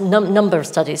have a number of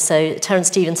studies. So Terence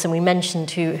Stevenson, we mentioned,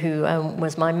 who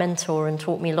was my mentor and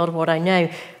taught me a lot of what I know,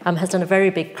 has done a very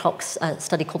big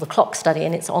study called the Clock Study,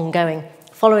 and it's ongoing,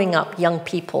 following up young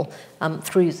people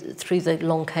through the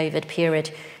long COVID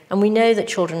period. And we know that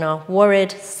children are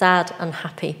worried, sad,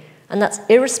 unhappy. And that's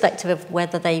irrespective of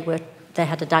whether they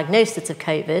had a diagnosis of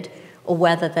COVID or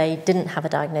whether they didn't have a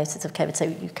diagnosis of COVID. So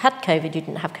you had COVID, you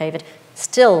didn't have COVID,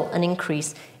 still an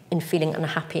increase in feeling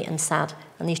unhappy and sad.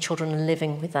 And these children are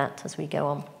living with that as we go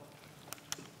on.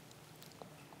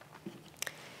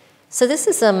 So this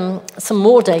is some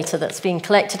more data that's being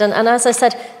collected. And as I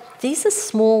said, these are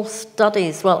small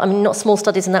studies. Well, I mean, not small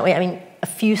studies in that way. I mean, a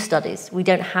few studies. We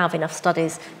don't have enough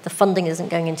studies. The funding isn't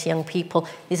going into young people.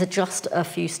 These are just a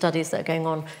few studies that are going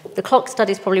on. The Clock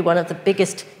study is probably one of the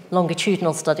biggest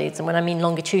longitudinal studies. And when I mean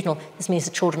longitudinal, this means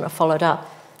the children are followed up.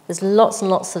 There's lots and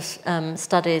lots of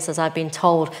studies, as I've been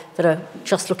told, that are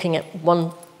just looking at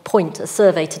one point, a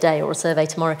survey today or a survey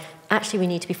tomorrow. Actually, we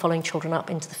need to be following children up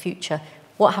into the future.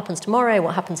 What happens tomorrow,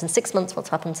 what happens in 6 months, what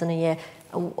happens in a year,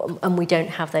 and we don't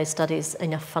have those studies,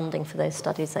 enough funding for those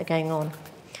studies that are going on.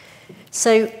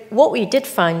 So what we did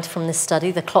find from this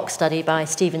study, the Clock study by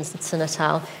Stevenson et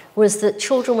al., was that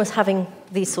children was having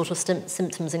these sort of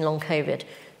symptoms in long COVID.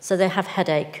 So they have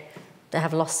headache, they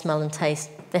have lost smell and taste,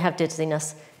 they have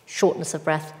dizziness, shortness of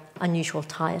breath, unusual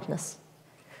tiredness.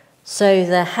 So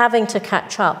they're having to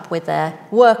catch up with their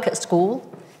work at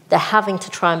school, they're having to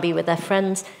try and be with their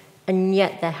friends, and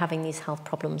yet they're having these health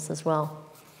problems as well.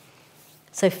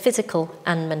 So physical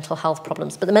and mental health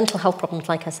problems. But the mental health problems,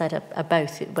 like I said, are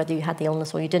both. Whether you had the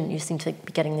illness or you didn't, you seem to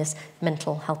be getting this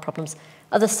mental health problems.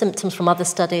 Other symptoms from other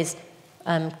studies,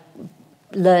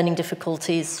 learning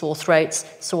difficulties, sore throats,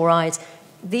 sore eyes.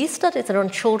 These studies are on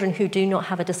children who do not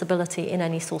have a disability in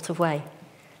any sort of way.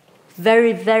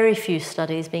 Very, very few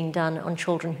studies being done on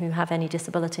children who have any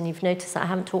disability. And you've noticed that I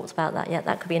haven't talked about that yet.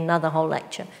 That could be another whole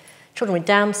lecture. Children with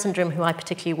Down syndrome, who I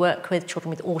particularly work with, children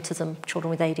with autism, children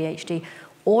with ADHD,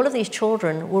 all of these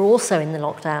children were also in the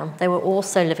lockdown. They were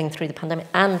also living through the pandemic,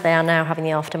 and they are now having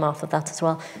the aftermath of that as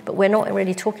well. But we're not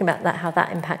really talking about that, how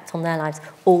that impacts on their lives,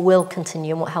 or will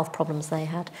continue, and what health problems they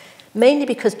had. Mainly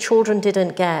because children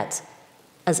didn't get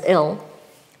as ill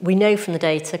we know from the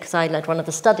data, because I led one of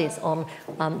the studies on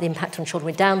the impact on children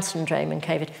with Down syndrome and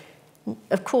COVID,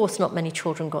 of course not many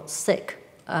children got sick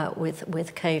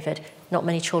with COVID, not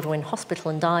many children were in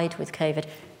hospital and died with COVID,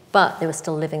 but they were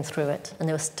still living through it and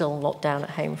they were still locked down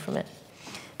at home from it.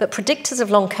 But predictors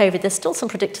of long COVID, there's still some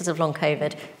predictors of long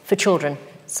COVID for children.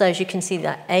 So as you can see,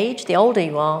 that age, the older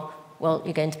you are, well,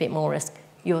 you're going to be at more risk.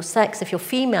 Your sex, if you're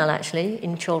female actually,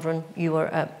 in children, you are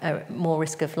at more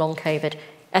risk of long COVID.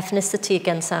 Ethnicity,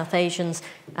 again, South Asians,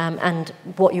 and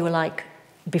what you were like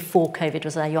before COVID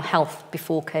was there, your health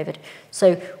before COVID.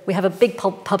 So we have a big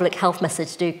public health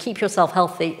message to do. Keep yourself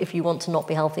healthy if you want to not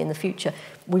be healthy in the future.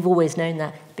 We've always known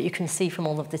that, but you can see from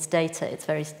all of this data, it's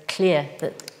very clear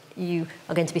that you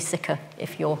are going to be sicker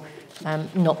if you're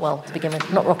not well to begin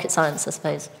with. Not rocket science, I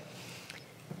suppose.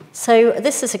 So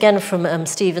this is again from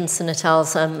Stevenson et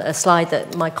al.'s a slide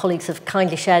that my colleagues have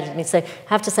kindly shared with me. So I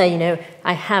have to say, you know,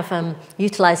 I have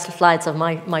utilised slides of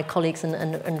my colleagues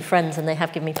and friends, and they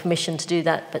have given me permission to do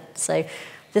that. But so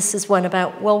this is one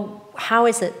about, well, how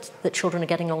is it that children are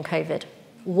getting on COVID?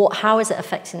 How is it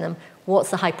affecting them?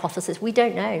 What's the hypothesis? We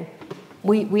don't know.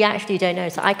 We actually don't know,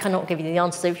 so I cannot give you the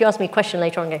answer. So if you ask me a question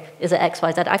later on, and go, is it X,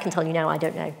 Y, Z? I can tell you now, I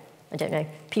don't know. I don't know.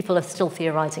 People are still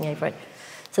theorising over it.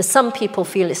 So some people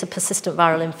feel it's a persistent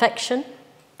viral infection.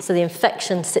 So the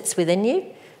infection sits within you,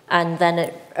 and then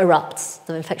it erupts.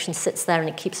 The infection sits there, and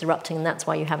it keeps erupting, and that's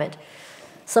why you have it.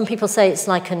 Some people say it's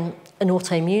like an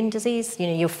autoimmune disease. You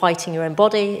know, you're fighting your own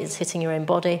body, it's hitting your own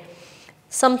body.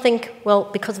 Some think, well,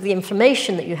 because of the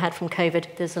inflammation that you had from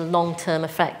COVID, there's a long-term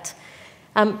effect.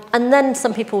 And then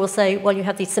some people will say, well, you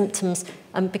have these symptoms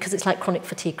because it's like chronic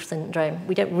fatigue syndrome.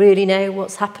 We don't really know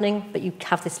what's happening, but you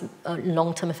have this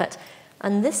long-term effect.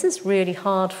 And this is really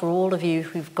hard for all of you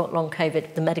who've got long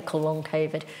COVID, the medical long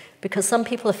COVID, because some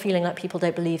people are feeling like people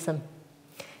don't believe them.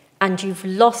 And you've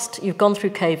gone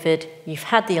through COVID, you've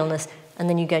had the illness, and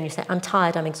then you go and you say, I'm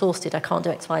tired, I'm exhausted, I can't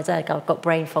do X, Y, Z, I've got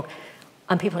brain fog.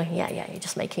 And people are going, yeah, you're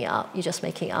just making it up, you're just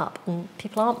making it up. And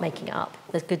people aren't making it up.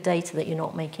 There's good data that you're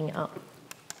not making it up.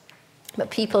 But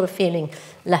people are feeling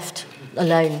left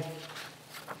alone.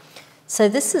 So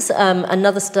this is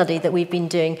another study that we've been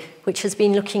doing, which has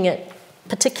been looking at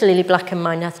particularly black and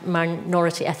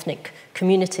minority ethnic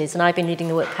communities, and I've been leading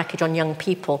the work package on young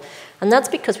people. And that's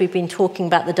because we've been talking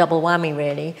about the double whammy,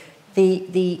 really,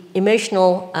 the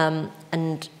emotional and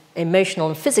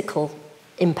physical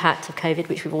impact of COVID,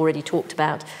 which we've already talked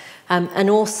about. And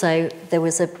also, there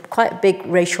was quite a big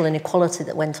racial inequality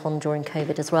that went on during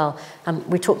COVID as well.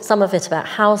 We talked some of it about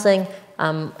housing,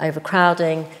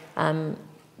 overcrowding.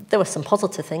 There were some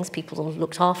positive things. People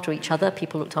looked after each other.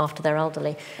 People looked after their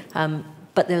elderly.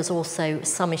 But there was also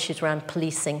some issues around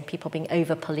policing, people being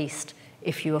over-policed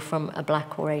if you were from a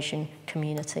black or Asian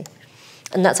community.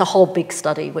 And that's a whole big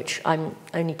study, which I'm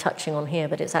only touching on here,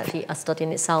 but it's actually a study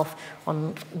in itself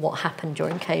on what happened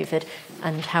during COVID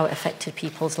and how it affected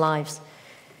people's lives.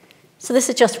 So this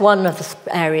is just one of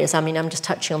the areas. I mean, I'm just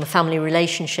touching on the family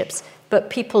relationships, but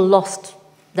people lost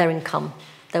their income.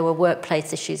 There were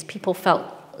workplace issues. People felt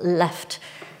left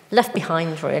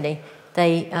behind, really.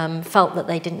 They felt that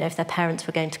they didn't know if their parents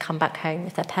were going to come back home.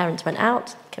 If their parents went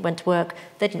to work,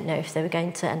 they didn't know if they were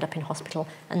going to end up in hospital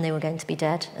and they were going to be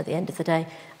dead at the end of the day.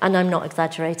 And I'm not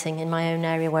exaggerating. In my own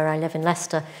area where I live in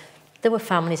Leicester, there were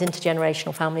families,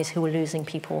 intergenerational families, who were losing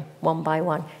people one by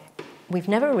one. We've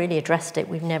never really addressed it.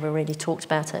 We've never really talked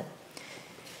about it.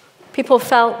 People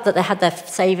felt that they had their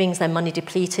savings, their money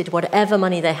depleted, whatever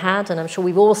money they had, and I'm sure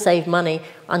we've all saved money,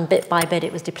 and bit by bit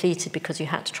it was depleted because you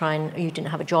had to you didn't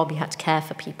have a job, you had to care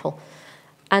for people.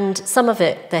 And some of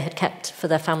it they had kept for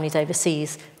their families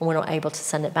overseas and were not able to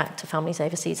send it back to families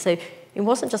overseas. So it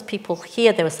wasn't just people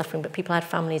here they were suffering, but people had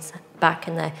families back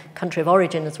in their country of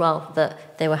origin as well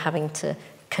that they were having to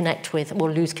connect with or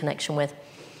lose connection with.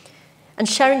 And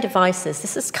sharing devices,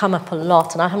 this has come up a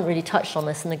lot, and I haven't really touched on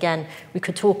this, and again, we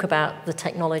could talk about the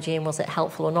technology and was it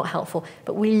helpful or not helpful,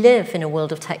 but we live in a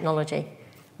world of technology.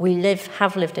 We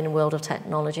have lived in a world of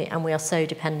technology, and we are so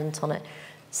dependent on it.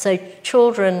 So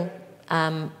children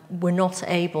were not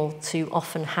able to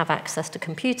often have access to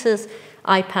computers,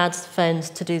 iPads, phones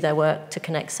to do their work, to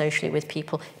connect socially with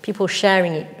people. People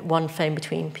sharing one phone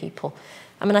between people.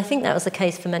 I mean, I think that was the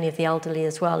case for many of the elderly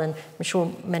as well, and I'm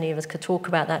sure many of us could talk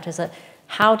about that, is that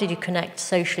how did you connect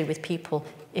socially with people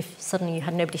if suddenly you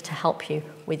had nobody to help you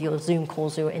with your Zoom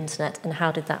calls or your internet, and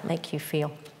how did that make you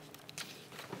feel?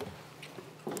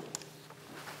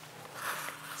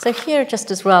 So here just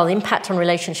as well, the impact on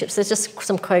relationships. There's just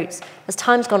some quotes. As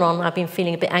time's gone on, I've been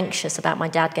feeling a bit anxious about my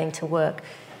dad going to work.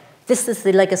 This is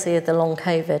the legacy of the long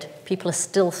COVID. People are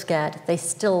still scared.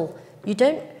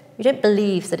 You You don't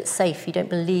believe that it's safe. You don't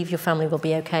believe your family will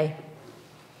be okay.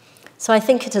 So I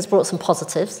think it has brought some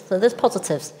positives. So there's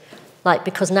positives, like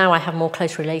because now I have more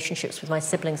close relationships with my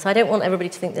siblings. So I don't want everybody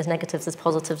to think there's negatives, there's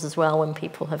positives as well when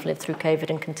people have lived through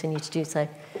COVID and continue to do so.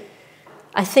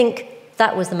 I think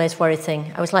that was the most worried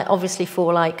thing. I was like, obviously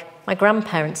for like my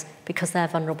grandparents, because they're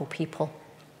vulnerable people.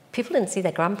 People didn't see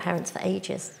their grandparents for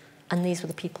ages, and these were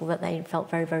the people that they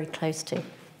felt very, very close to.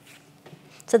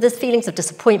 So there's feelings of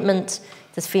disappointment,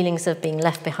 there's feelings of being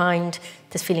left behind,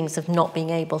 there's feelings of not being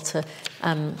able to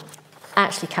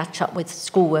actually catch up with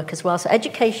schoolwork as well. So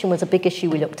education was a big issue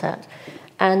we looked at.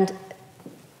 And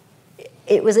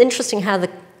it was interesting how the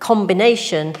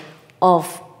combination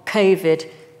of COVID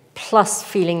plus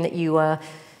feeling that you were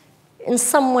in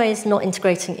some ways not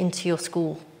integrating into your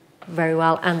school very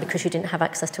well, and because you didn't have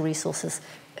access to resources,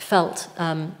 felt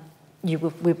you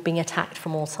were being attacked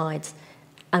from all sides.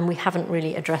 And we haven't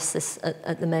really addressed this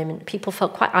at the moment. People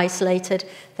felt quite isolated,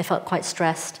 they felt quite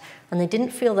stressed, and they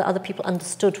didn't feel that other people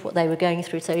understood what they were going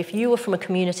through. So if you were from a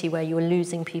community where you were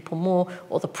losing people more,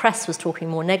 or the press was talking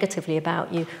more negatively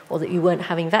about you, or that you weren't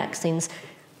having vaccines,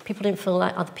 people didn't feel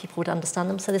like other people would understand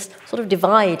them. So this sort of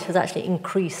divide has actually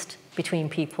increased between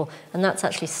people, and that's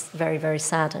actually very, very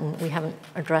sad, and we haven't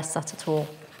addressed that at all.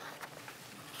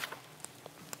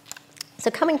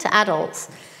 So coming to adults,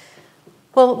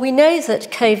 well, we know that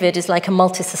COVID is like a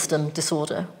multi-system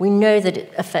disorder. We know that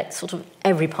it affects sort of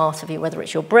every part of you, whether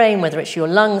it's your brain, whether it's your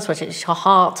lungs, whether it's your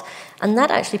heart, and that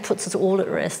actually puts us all at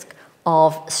risk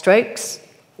of strokes,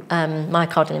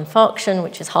 myocardial infarction,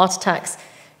 which is heart attacks,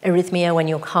 arrhythmia, when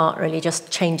your heart really just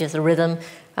changes the rhythm,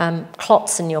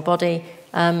 clots in your body,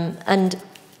 and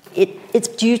it's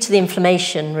due to the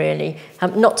inflammation, really.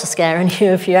 Not to scare any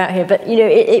of you out here, but you know,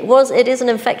 it is an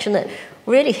infection that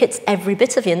really hits every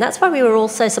bit of you, and that's why we were all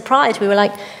so surprised. We were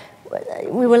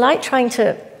like trying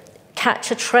to catch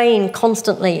a train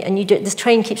constantly, and this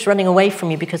train keeps running away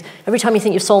from you because every time you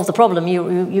think you've solved the problem,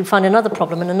 you find another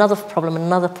problem and another problem and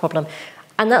another problem.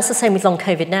 And that's the same with long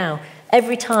COVID now.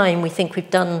 Every time we think we've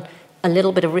done a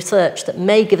little bit of research that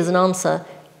may give us an answer,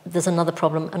 there's another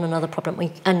problem and another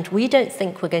problem. And we don't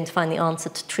think we're going to find the answer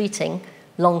to treating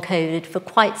long COVID for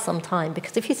quite some time,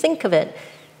 because if you think of it,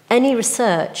 any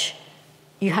research,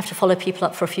 you have to follow people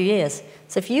up for a few years.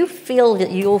 So if you feel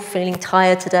that you're feeling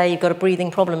tired today, you've got a breathing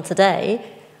problem today,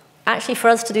 actually for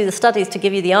us to do the studies to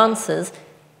give you the answers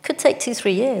could take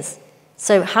 2-3 years.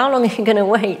 So how long are you going to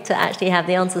wait to actually have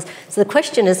the answers? So the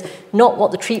question is not what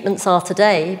the treatments are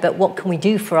today, but what can we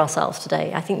do for ourselves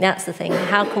today? I think that's the thing.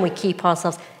 How can we keep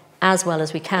ourselves as well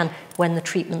as we can when the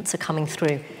treatments are coming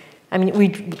through? I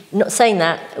mean, not saying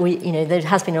that, there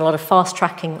has been a lot of fast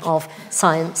tracking of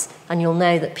science, and you'll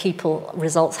know that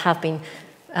results have been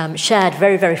shared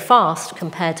very, very fast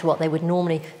compared to what they would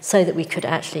normally, so that we could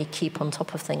actually keep on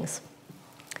top of things.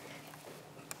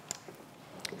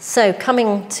 So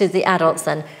coming to the adults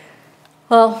then,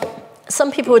 well, some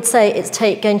people would say it's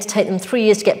going to take them 3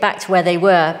 years to get back to where they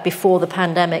were before the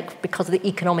pandemic because of the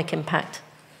economic impact.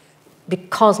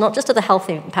 Because not just of the health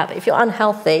impact, but if you're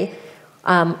unhealthy,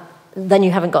 then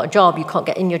you haven't got a job, you can't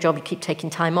get in your job, you keep taking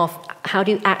time off. How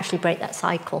do you actually break that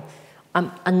cycle?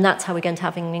 And that's how we're going to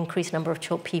have an increased number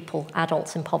of people,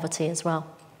 adults in poverty as well.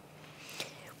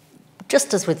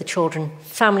 Just as with the children,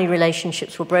 family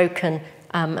relationships were broken,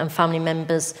 and family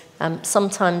members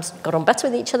sometimes got on better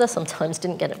with each other, sometimes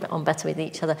didn't get on better with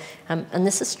each other, and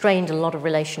this has strained a lot of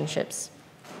relationships.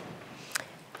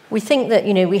 We think that,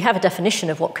 we have a definition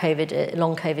of what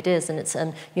long COVID is,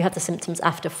 and you have the symptoms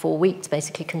after 4 weeks,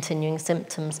 basically continuing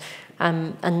symptoms.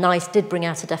 And NICE did bring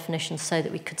out a definition so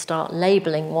that we could start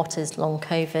labelling what is long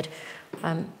COVID.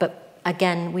 But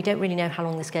again, we don't really know how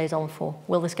long this goes on for.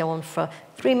 Will this go on for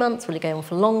 3 months? Will it go on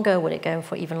for longer? Will it go on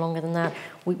for even longer than that?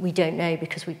 We don't know,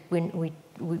 because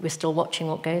we're still watching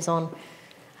what goes on.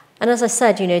 And as I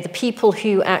said, the people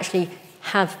who actually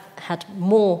have had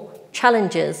more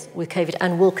challenges with COVID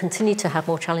and will continue to have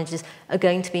more challenges are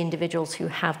going to be individuals who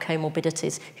have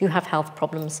comorbidities, who have health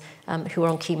problems, who are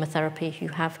on chemotherapy, who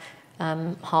have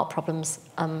heart problems,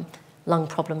 lung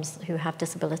problems, who have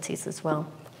disabilities as well.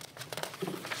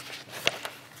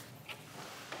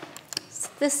 So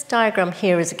this diagram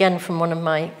here is again from one of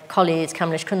my colleagues,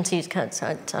 Kamlesh Kunti, who's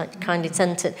kindly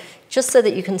sent it, just so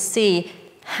that you can see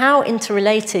how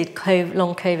interrelated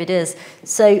long COVID is.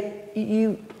 So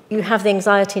you have the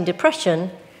anxiety and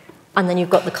depression, and then you've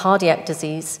got the cardiac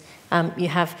disease. You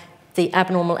have the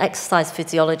abnormal exercise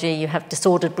physiology. You have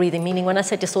disordered breathing, meaning when I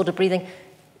say disordered breathing,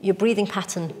 your breathing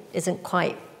pattern isn't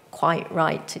quite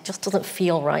right. It just doesn't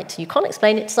feel right. You can't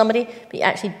explain it to somebody, but you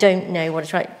actually don't know what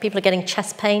it's right. People are getting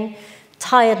chest pain,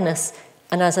 tiredness,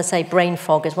 And as I say, brain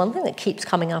fog is one thing that keeps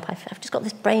coming up. I've just got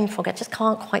this brain fog. I just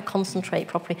can't quite concentrate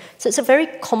properly. So it's a very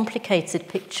complicated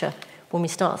picture when we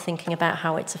start thinking about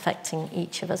how it's affecting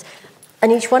each of us.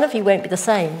 And each one of you won't be the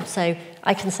same. So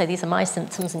I can say these are my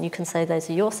symptoms, and you can say those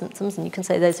are your symptoms, and you can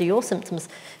say those are your symptoms,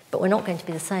 but we're not going to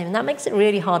be the same. And that makes it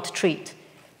really hard to treat.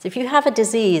 So if you have a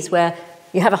disease where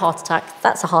you have a heart attack,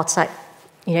 that's a heart attack.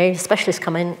 You know, specialists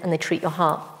come in and they treat your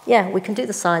heart. Yeah, we can do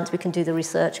the science, we can do the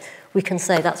research, we can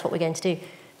say that's what we're going to do.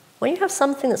 When you have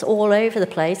something that's all over the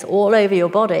place, all over your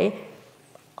body,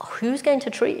 who's going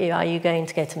to treat you? Are you going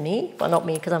to go to me? Well, not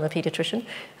me, because I'm a paediatrician.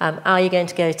 Are you going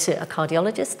to go to a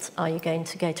cardiologist? Are you going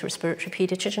to go to a respiratory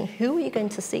paediatrician? Who are you going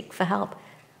to seek for help?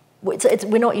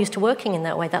 We're not used to working in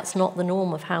that way. That's not the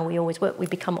norm of how we always work. We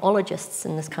become ologists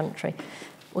in this country.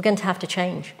 We're going to have to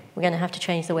change. We're going to have to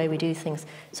change the way we do things.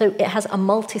 So it has a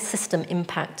multi-system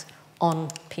impact on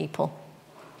people.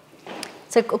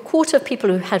 So a quarter of people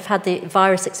who have had the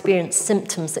virus experience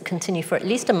symptoms that continue for at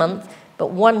least a month, but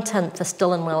 1/10 are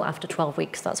still unwell after 12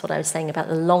 weeks. That's what I was saying about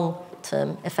the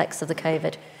long-term effects of the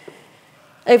COVID.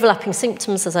 Overlapping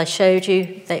symptoms, as I showed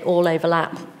you, they all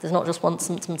overlap. There's not just one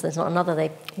symptom, there's not another.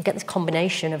 They get this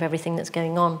combination of everything that's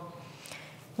going on.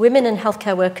 Women and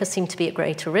healthcare workers seem to be at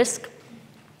greater risk.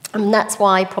 And that's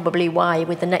probably why,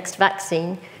 with the next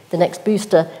vaccine, the next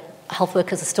booster, health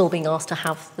workers are still being asked to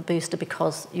have the booster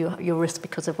because you're risk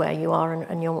because of where you are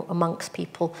and you're amongst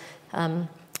people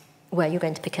where you're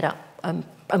going to pick it up. And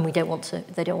they don't want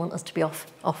us to be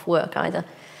off work either.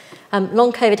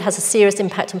 Long COVID has a serious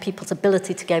impact on people's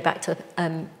ability to go back to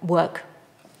work,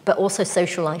 but also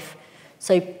social life.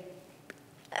 So,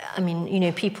 I mean, you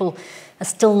know, people are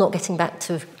still not getting back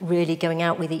to really going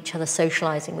out with each other,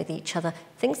 socialising with each other,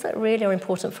 things that really are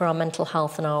important for our mental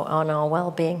health and our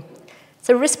well-being.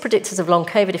 So risk predictors of long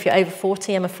COVID: if you're over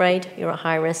 40, I'm afraid, you're at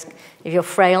high risk. If you're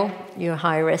frail, you're at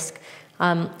high risk.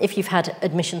 If you've had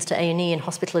admissions to A&E and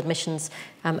hospital admissions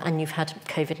and you've had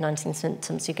COVID-19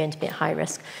 symptoms, you're going to be at high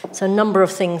risk. So a number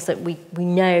of things that we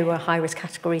know are high-risk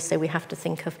categories, so we have to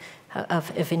think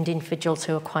of individuals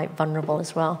who are quite vulnerable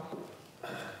as well.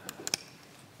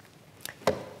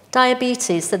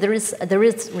 Diabetes, so there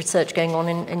is research going on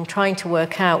in trying to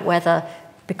work out whether,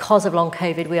 because of long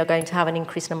COVID, we are going to have an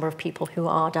increased number of people who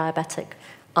are diabetic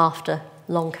after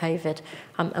long COVID.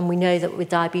 And we know that with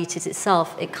diabetes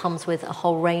itself, it comes with a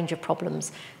whole range of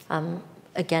problems.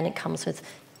 Again, it comes with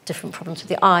different problems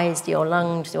with your eyes, your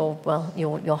lungs,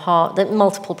 your heart, the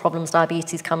multiple problems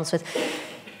diabetes comes with.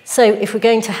 So if we're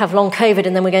going to have long COVID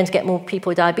and then we're going to get more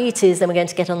people with diabetes, then we're going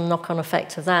to get a knock-on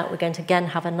effect of that. We're going to again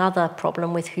have another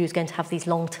problem with who's going to have these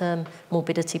long-term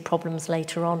morbidity problems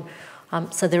later on.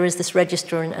 So there is this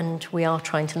register, and we are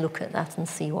trying to look at that and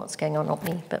see what's going on, not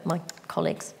me, but my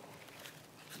colleagues.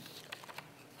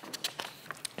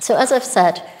 So as I've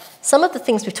said, some of the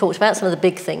things we've talked about, some of the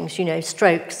big things, you know,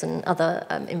 strokes and other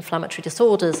inflammatory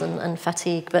disorders and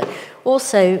fatigue, but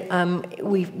also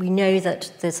we know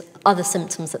that there's other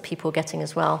symptoms that people are getting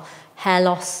as well. Hair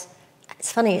loss.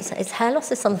 It's funny, it's hair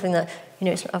loss is something that, you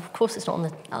know, of course it's not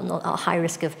on a high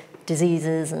risk of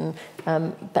diseases,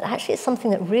 but actually it's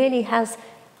something that really has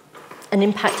an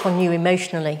impact on you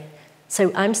emotionally. So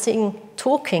I'm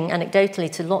talking anecdotally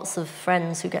to lots of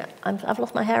friends who I've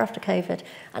lost my hair after COVID,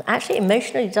 and actually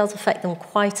emotionally it does affect them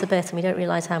quite a bit, and we don't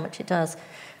realise how much it does.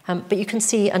 But you can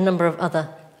see a number of other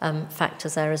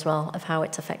factors there as well of how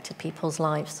it's affected people's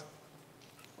lives.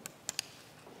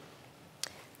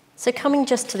 So coming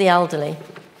just to the elderly,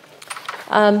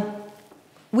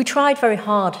 we tried very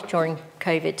hard during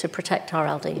COVID to protect our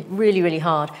elderly, really, really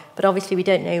hard. But obviously we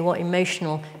don't know what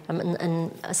emotional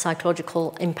and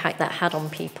psychological impact that had on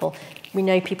people. We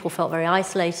know people felt very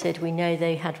isolated. We know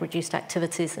they had reduced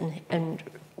activities and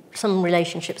some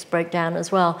relationships broke down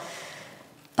as well.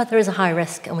 But there is a high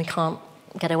risk and we can't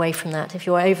get away from that. If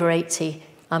you're over 80,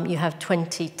 you have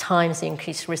 20 times the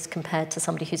increased risk compared to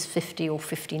somebody who's 50 or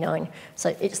 59.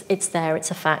 So it's there,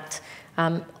 it's a fact.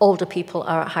 Older people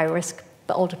are at high risk,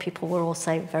 but older people were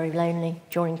also very lonely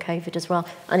during COVID as well.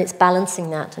 And it's balancing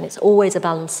that, and it's always a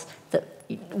balance that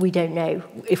we don't know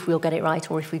if we'll get it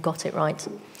right or if we got it right.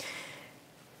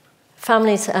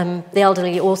 Families, the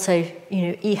elderly also, you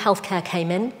know, e-healthcare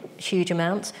came in, huge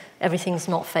amounts. Everything's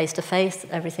not face-to-face,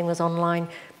 everything was online.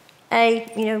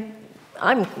 You know,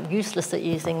 I'm useless at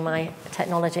using my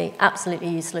technology, absolutely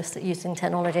useless at using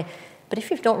technology. But if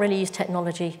you've not really used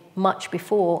technology much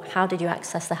before, how did you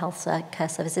access the health care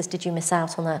services? Did you miss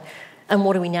out on that? And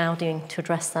what are we now doing to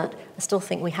address that? I still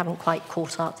think we haven't quite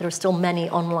caught up. There are still many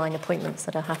online appointments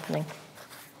that are happening.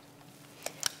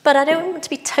 But I don't want to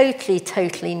be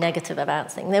totally negative about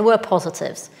things. There were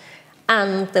positives.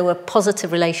 And there were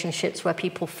positive relationships where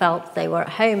people felt they were at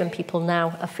home, and people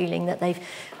now are feeling that they've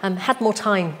had more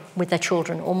time with their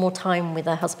children or more time with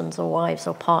their husbands or wives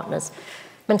or partners.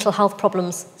 Mental health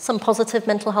problems, some positive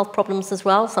mental health problems as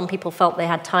well. Some people felt they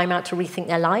had time out to rethink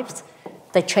their lives.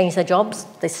 They changed their jobs.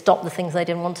 They stopped the things they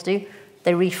didn't want to do.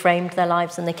 They reframed their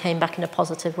lives and they came back in a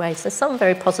positive way. So some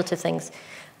very positive things.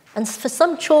 And for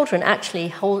some children, actually,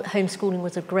 homeschooling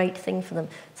was a great thing for them.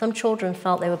 Some children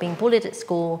felt they were being bullied at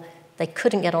school. They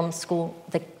couldn't get on to school.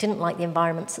 They didn't like the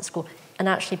environments at school. And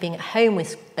actually being at home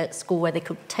at school where they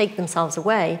could take themselves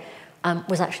away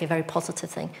was actually a very positive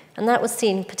thing. And that was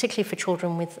seen particularly for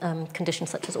children with conditions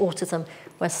such as autism,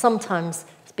 where sometimes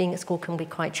being at school can be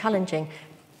quite challenging,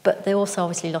 but they also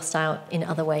obviously lost out in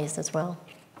other ways as well.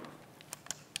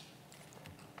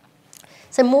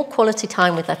 So more quality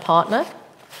time with their partner,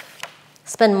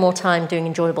 spend more time doing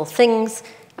enjoyable things,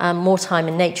 more time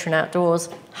in nature and outdoors,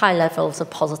 high levels of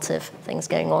positive things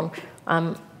going on.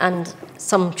 And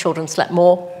some children slept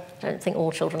more. I don't think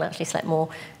all children actually slept more,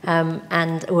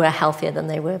 and were healthier than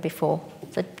they were before.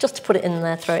 So just to put it in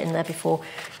there, throw it in there before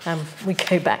we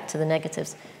go back to the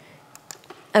negatives.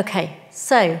 Okay,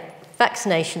 so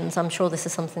vaccinations. I'm sure this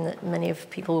is something that many of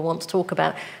people will want to talk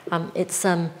about.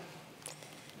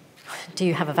 Do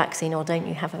you have a vaccine or don't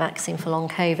you have a vaccine for long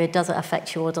COVID? Does it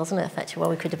affect you or doesn't it affect you?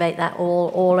 Well, we could debate that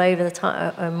all over the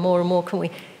time, more and more, couldn't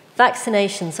we?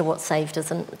 Vaccinations are what saved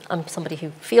us, and I'm somebody who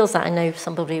feels that. I know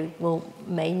somebody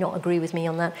may not agree with me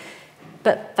on that,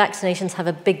 but vaccinations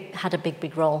had a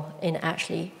big role in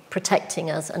actually protecting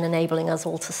us and enabling us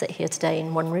all to sit here today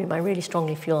in one room. I really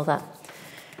strongly feel that.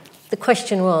 The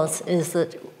question is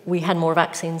that we had more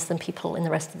vaccines than people in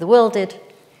the rest of the world did,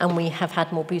 and we have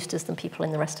had more boosters than people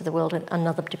in the rest of the world. And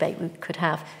another debate we could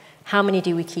have. How many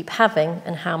do we keep having,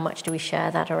 and how much do we share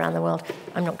that around the world?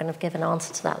 I'm not going to give an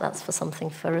answer to that. That's for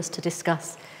something for us to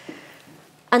discuss.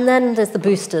 And then there's the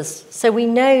boosters. So we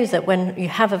know that when you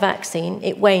have a vaccine,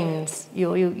 it wanes.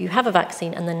 You have a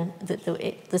vaccine, and then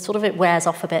it wears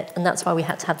off a bit, and that's why we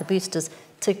had to have the boosters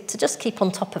to just keep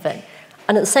on top of it.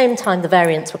 And at the same time, the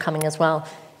variants were coming as well.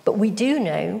 But we do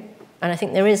know, and I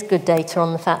think there is good data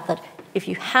on the fact that if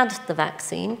you had the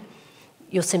vaccine,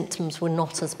 your symptoms were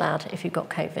not as bad if you got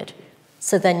COVID.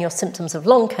 So then your symptoms of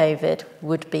long COVID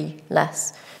would be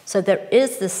less. So there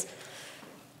is this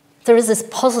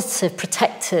positive,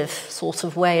 protective sort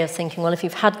of way of thinking, well, if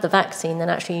you've had the vaccine, then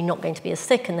actually you're not going to be as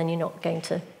sick, and then you're not going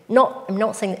to... I'm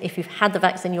not saying that if you've had the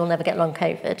vaccine, you'll never get long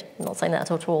COVID. I'm not saying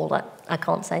that at all. I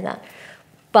can't say that.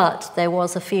 But there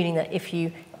was a feeling that if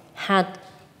you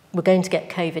were going to get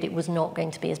COVID, it was not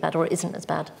going to be as bad, or it isn't as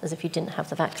bad as if you didn't have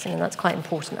the vaccine, and that's quite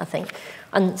important, I think.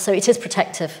 And so it is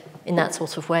protective in that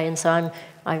sort of way. And so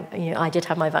I did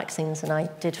have my vaccines, and I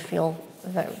did feel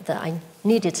that I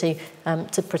needed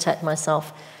to protect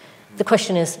myself. The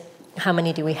question is, how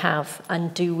many do we have,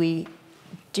 and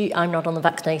I'm not on the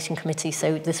vaccination committee,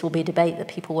 so this will be a debate that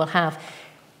people will have.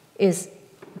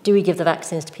 Do we give the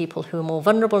vaccines to people who are more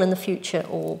vulnerable in the future,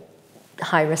 or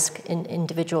high-risk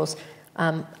individuals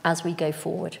as we go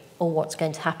forward, or what's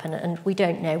going to happen? And we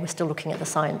don't know. We're still looking at the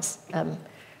science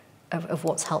of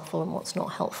what's helpful and what's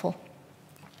not helpful.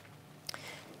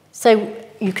 So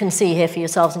you can see here for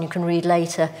yourselves, and you can read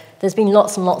later, there's been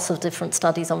lots and lots of different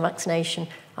studies on vaccination.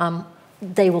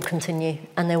 They will continue,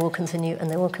 and they will continue, and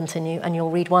they will continue, and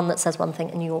you'll read one that says one thing,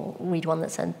 and you'll read one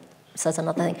that says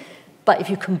another thing. But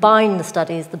if you combine the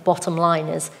studies, the bottom line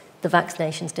is the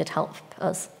vaccinations did help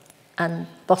us. And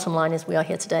bottom line is we are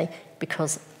here today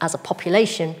because as a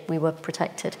population, we were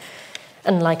protected.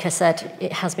 And like I said,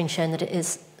 it has been shown that it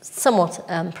is somewhat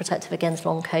protective against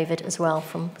long COVID as well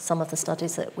from some of the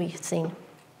studies that we've seen.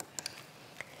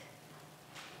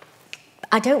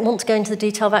 I don't want to go into the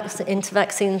detail into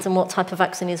vaccines and what type of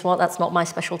vaccine is what. That's not my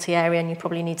specialty area, and you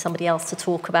probably need somebody else to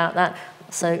talk about that.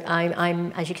 So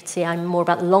I'm as you can see, I'm more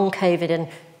about the long COVID and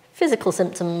physical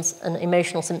symptoms and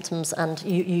emotional symptoms, and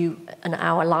you and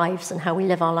our lives and how we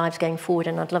live our lives going forward,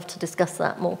 and I'd love to discuss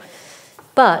that more.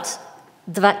 But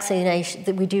the vaccination,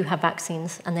 that we do have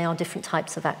vaccines, and they are different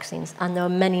types of vaccines, and there are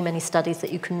many, many studies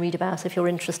that you can read about if you're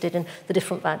interested in the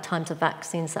different types of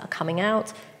vaccines that are coming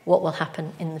out, what will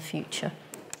happen in the future.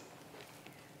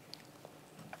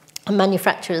 And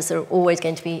manufacturers are always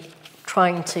going to be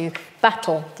trying to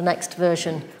battle the next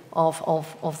version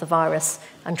of the virus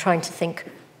and trying to think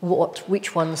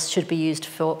which ones should be used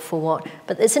for what.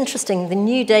 But it's interesting, the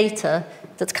new data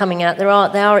that's coming out, they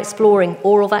are exploring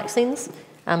oral vaccines,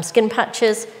 skin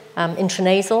patches,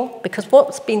 intranasal, because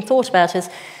what's been thought about is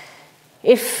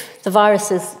if the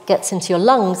virus gets into your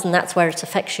lungs and that's where it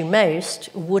affects you most,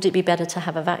 would it be better to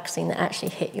have a vaccine that actually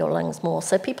hit your lungs more?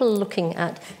 So people are looking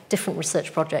at different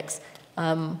research projects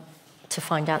to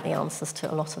find out the answers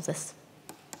to a lot of this.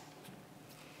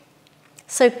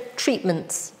 So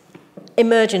treatments,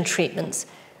 emergent treatments.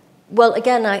 Well,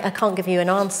 again, I can't give you an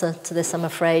answer to this, I'm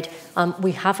afraid.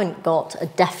 We haven't got a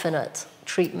definite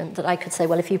treatment that I could say,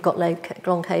 well, if you've got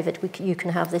long COVID, you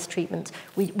can have this treatment.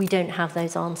 We don't have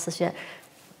those answers yet.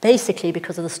 Basically,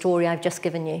 because of the story I've just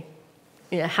given you.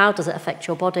 You know, how does it affect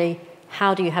your body?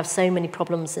 How do you have so many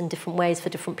problems in different ways for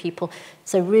different people?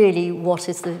 So really, what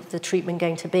is the treatment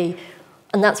going to be?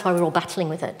 And that's why we're all battling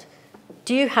with it.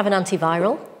 Do you have an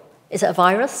antiviral? Is it a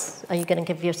virus? Are you going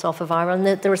to give yourself a viral?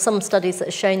 And there are some studies that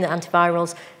are showing that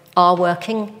antivirals are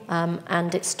working,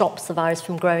 and it stops the virus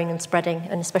from growing and spreading,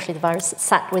 and especially the virus that's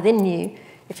sat within you.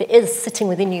 If it is sitting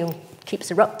within you and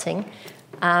keeps erupting,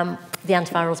 the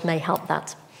antivirals may help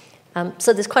that.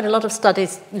 So there's quite a lot of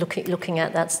studies looking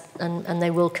at that, and they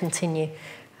will continue.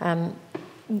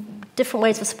 Different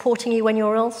ways of supporting you when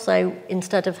you're ill. So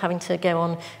instead of having to go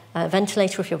on a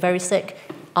ventilator if you're very sick,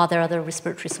 are there other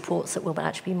respiratory supports that will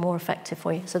actually be more effective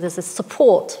for you? So there's the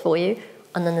support for you,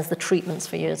 and then there's the treatments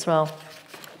for you as well.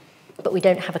 But we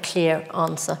don't have a clear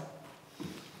answer.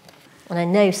 And I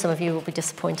know some of you will be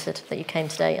disappointed that you came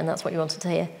today, and that's what you wanted to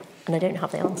hear, and I don't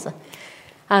have the answer.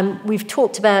 We've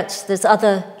talked about, there's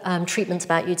other treatments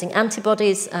about using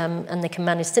antibodies, and they can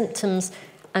manage symptoms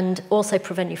and also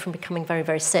prevent you from becoming very,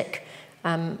 very sick.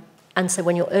 And so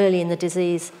when you're early in the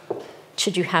disease,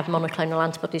 should you have monoclonal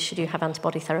antibodies, should you have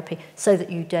antibody therapy, so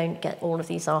that you don't get all of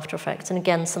these after effects. And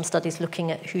again, some studies looking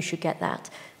at who should get that.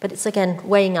 But it's, again,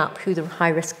 weighing up who the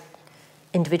high-risk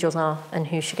individuals are and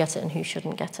who should get it and who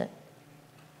shouldn't get it.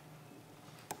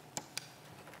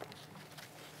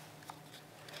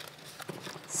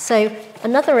 So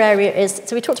another area is,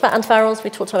 so we talked about antivirals, we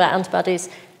talked about antibodies,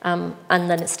 and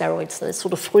then it's steroids. So there's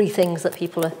sort of three things that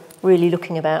people are really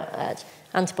looking about at: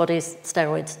 antibodies,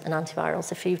 steroids, and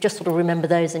antivirals. If you just sort of remember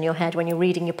those in your head when you're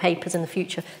reading your papers in the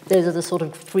future, those are the sort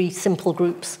of three simple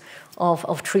groups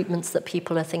of treatments that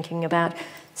people are thinking about.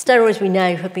 Steroids, we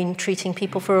know, have been treating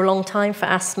people for a long time for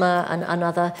asthma and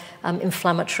other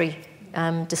inflammatory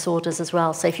disorders as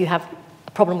well. So if you have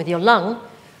a problem with your lung,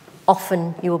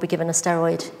 often you will be given a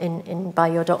steroid by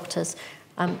your doctors.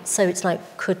 So it's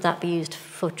like, could that be used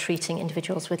for treating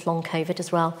individuals with long COVID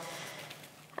as well?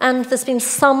 And there's been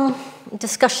some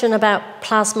discussion about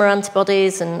plasma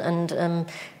antibodies, and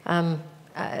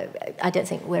I don't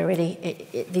think we're really,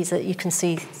 these are, you can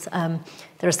see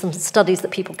there are some studies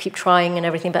that people keep trying and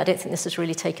everything, but I don't think this has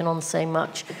really taken on so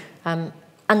much. And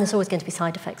there's always going to be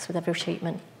side effects with every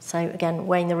treatment. So again,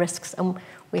 weighing the risks, and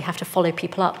we have to follow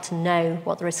people up to know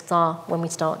what the risks are when we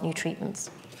start new treatments.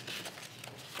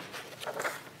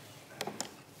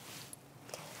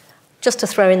 Just to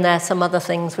throw in there some other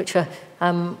things which are,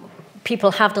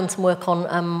 people have done some work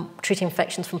on treating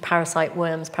infections from parasitic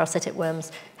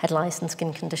worms, head lice and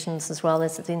skin conditions as well.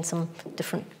 There's been some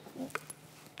different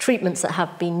treatments that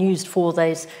have been used for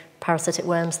those parasitic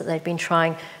worms that they've been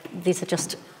trying. These are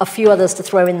just a few others to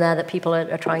throw in there that people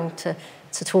are trying to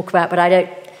talk about, but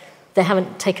they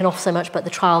haven't taken off so much, but the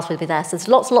trials will be there. So there's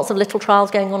lots and lots of little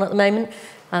trials going on at the moment,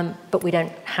 but we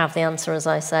don't have the answer, as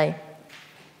I say.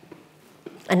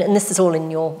 And this is all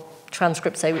in your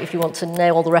transcript, so if you want to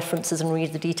know all the references and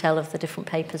read the detail of the different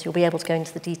papers, you'll be able to go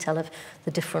into the detail of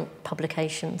the different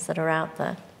publications that are out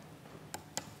there.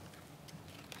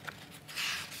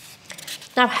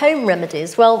 Now, home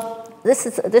remedies. Well, this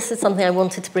is something I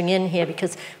wanted to bring in here,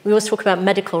 because we always talk about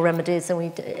medical remedies,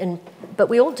 but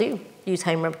we all do use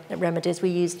home remedies. We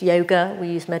use yoga, we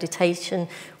use meditation,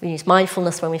 we use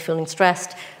mindfulness when we're feeling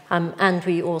stressed, and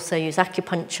we also use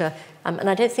acupuncture. And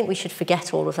I don't think we should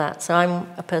forget all of that. So I'm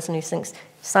a person who thinks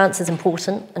science is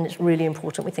important, and it's really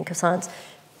important we think of science,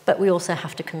 but we also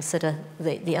have to consider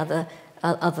the other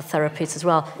therapies as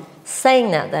well. Saying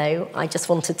that, though, I just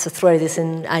wanted to throw this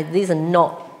in. These are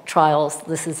not trials.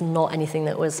 This is not anything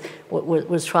that was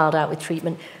trialed out with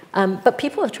treatment. But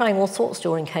people were trying all sorts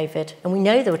during COVID, and we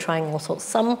know they were trying all sorts.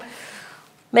 Some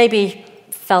maybe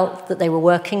felt that they were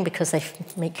working because they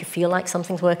make you feel like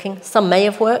something's working. Some may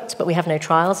have worked, but we have no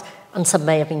trials, and some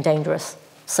may have been dangerous.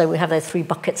 So we have those three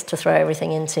buckets to throw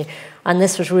everything into. And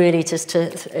this was really just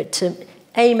to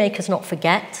make us not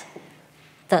forget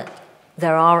that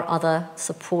there are other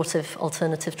supportive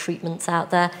alternative treatments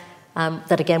out there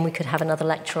that, again, we could have another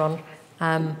lecture on.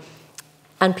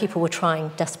 And people were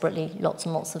trying desperately lots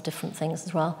and lots of different things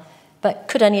as well. But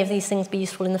could any of these things be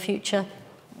useful in the future?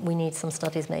 We need some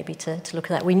studies maybe to look at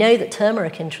that. We know that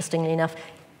turmeric, interestingly enough,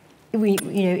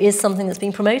 is something that's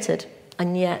been promoted.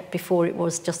 And yet, before, it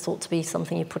was just thought to be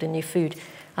something you put in your food.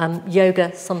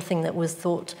 Yoga, something that was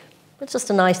thought It's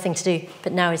just a nice thing to do,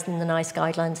 but now it's in the nice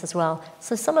guidelines as well.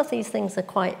 So some of these things are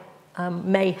quite,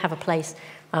 may have a place,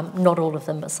 not all of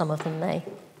them, but some of them may.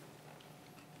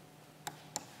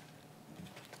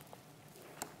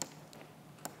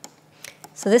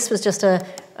 So this was just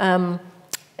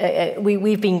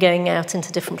we've been going out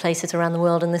into different places around the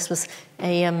world, and this was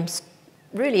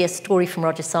really a story from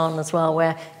Rajasthan as well,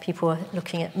 where people were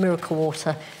looking at miracle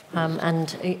water,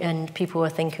 and people were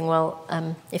thinking, well,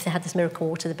 if they had this miracle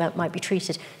water, they might be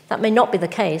treated. That may not be the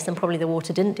case, and probably the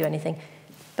water didn't do anything,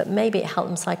 but maybe it helped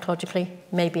them psychologically,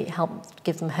 maybe it helped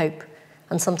give them hope,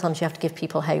 and sometimes you have to give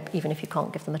people hope, even if you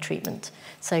can't give them a treatment.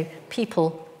 So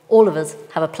people, all of us,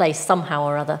 have a place somehow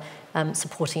or other,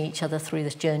 supporting each other through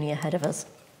this journey ahead of us.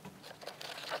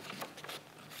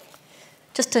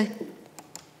 Just to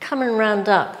come and round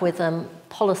up with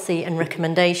policy and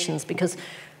recommendations, because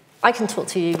I can talk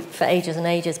to you for ages and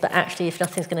ages, but actually if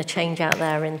nothing's going to change out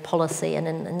there in policy and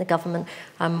in the government,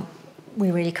 we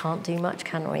really can't do much,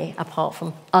 can we, apart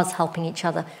from us helping each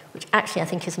other, which actually I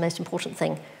think is the most important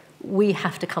thing. We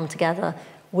have to come together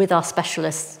with our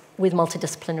specialists, with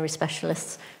multidisciplinary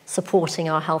specialists, supporting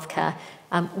our healthcare.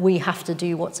 We have to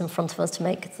do what's in front of us to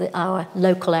make our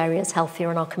local areas healthier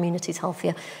and our communities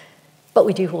healthier. But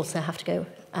we do also have to go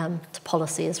to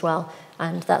policy as well,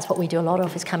 and that's what we do a lot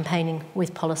of, is campaigning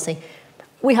with policy.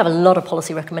 We have a lot of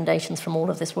policy recommendations from all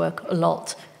of this work, a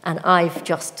lot, and I've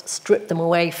just stripped them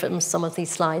away from some of these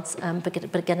slides,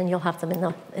 but again, you'll have them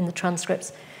in the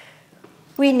transcripts.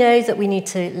 We know that we need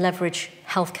to leverage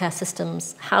healthcare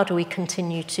systems. How do we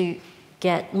continue to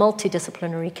get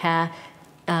multidisciplinary care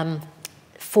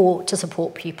to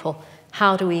support people?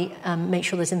 How do we make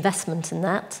sure there's investment in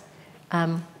that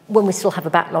when we still have a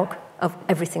backlog of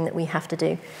everything that we have to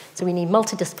do? So we need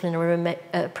multidisciplinary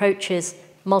approaches,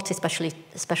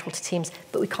 multi-specialty teams,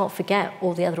 but we can't forget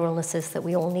all the other illnesses that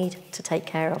we all need to take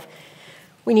care of.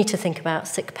 We need to think about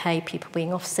sick pay, people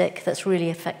being off sick. That's really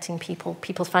affecting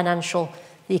people's financial,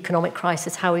 the economic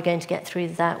crisis. How are we going to get through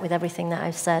that with everything that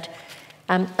I've said?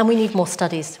 And we need more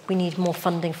studies. We need more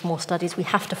funding for more studies. We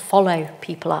have to follow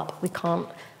people up. We can't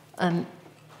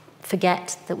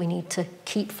forget that we need to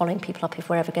keep following people up if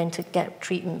we're ever going to get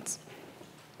treatments.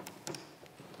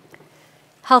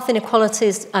 Health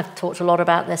inequalities, I've talked a lot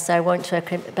about this, so I won't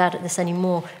talk about this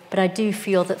anymore, but I do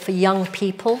feel that for young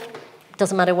people,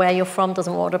 doesn't matter where you're from,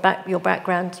 doesn't matter what your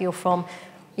background you're from,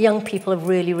 young people have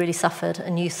really, really suffered,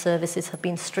 and youth services have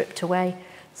been stripped away.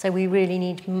 So we really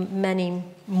need many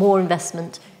more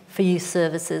investment for youth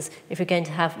services if we're going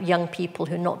to have young people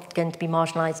who are not going to be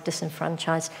marginalised,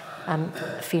 disenfranchised,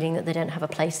 feeling that they don't have a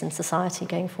place in society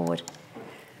going forward.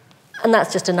 And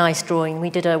that's just a nice drawing. We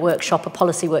did a workshop, a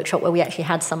policy workshop, where we actually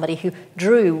had somebody who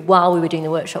drew while we were doing the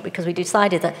workshop, because we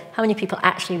decided that how many people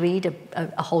actually read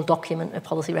a whole document of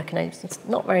policy recommendations?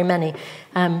 Not very many.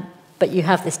 But you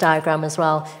have this diagram as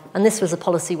well. And this was a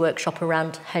policy workshop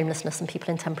around homelessness and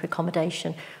people in temporary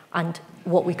accommodation, and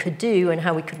what we could do and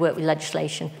how we could work with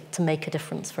legislation to make a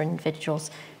difference for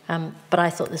individuals. But I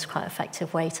thought this was quite an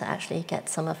effective way to actually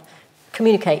get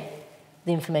communicate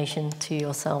the information to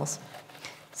yourselves.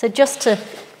 So just to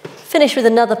finish with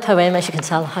another poem, as you can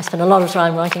tell, I spent a lot of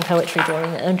time writing poetry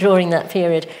during that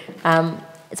period.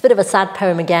 It's a bit of a sad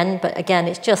poem again, but again,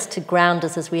 it's just to ground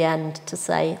us as we end, to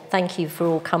say thank you for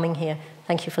all coming here.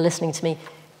 Thank you for listening to me.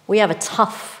 We have a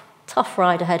tough, tough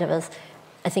ride ahead of us.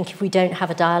 I think if we don't have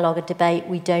a dialogue, a debate,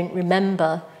 we don't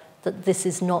remember that this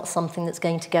is not something that's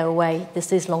going to go away.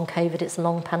 This is long COVID, it's a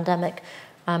long pandemic.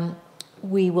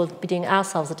 We will be doing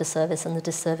ourselves a disservice and the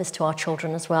disservice to our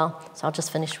children as well. So I'll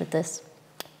just finish with this.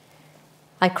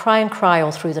 I cry and cry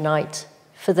all through the night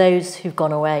for those who've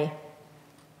gone away,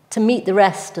 to meet the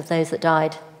rest of those that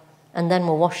died and then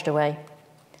were washed away.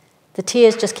 The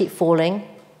tears just keep falling.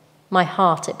 My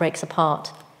heart, it breaks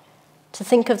apart. To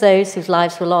think of those whose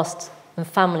lives were lost and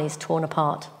families torn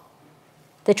apart.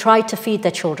 They tried to feed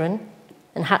their children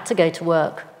and had to go to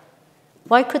work.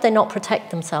 Why could they not protect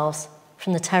themselves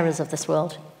from the terrors of this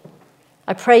world?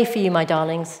 I pray for you, my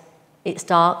darlings. It's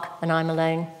dark and I'm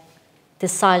alone.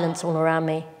 There's silence all around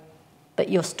me, but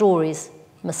your stories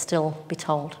must still be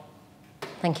told.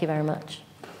 Thank you very much.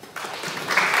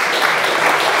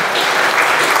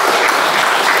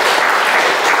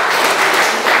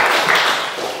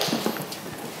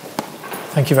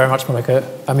 Thank you very much, Monica.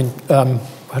 I mean, I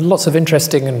had lots of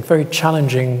interesting and very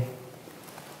challenging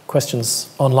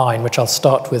questions online, which I'll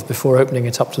start with before opening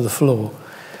it up to the floor.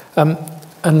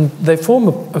 And they form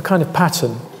a kind of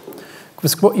pattern,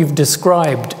 because what you've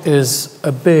described is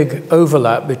a big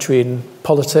overlap between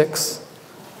politics,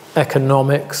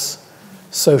 economics,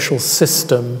 social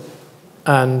system,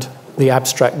 and the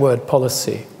abstract word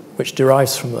policy, which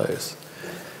derives from those.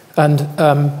 And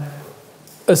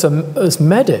as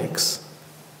medics,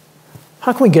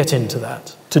 how can we get into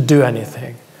that to do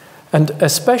anything? And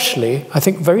especially, I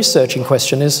think a very searching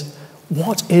question is,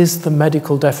 what is the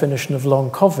medical definition of long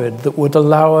COVID that would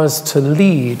allow us to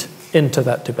lead into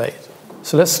that debate?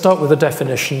 So let's start with the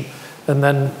definition and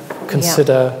then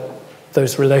consider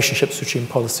those relationships between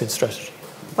policy and strategy.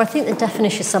 Well, I think the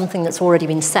definition is something that's already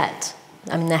been set.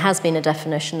 I mean, there has been a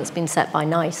definition that's been set by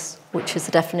NICE, which is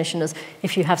the definition as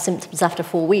if you have symptoms after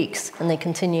 4 weeks and they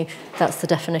continue, that's the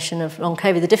definition of long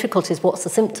COVID. The difficulty is what's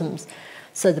the symptoms?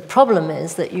 So the problem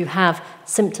is that you have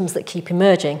symptoms that keep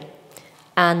emerging,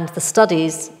 and the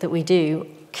studies that we do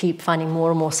keep finding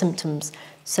more and more symptoms.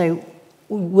 So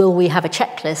will we have a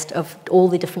checklist of all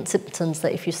the different symptoms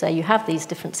that if you say you have these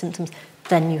different symptoms,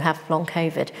 then you have long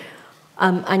COVID?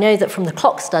 I know that from the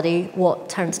clock study, what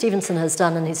Terence Stevenson has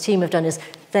done and his team have done is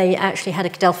they actually had a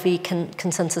Delphi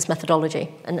consensus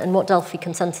methodology. And what Delphi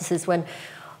consensus is when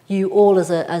you all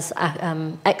as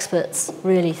experts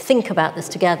really think about this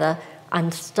together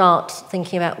and start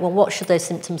thinking about, well, what should those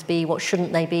symptoms be? What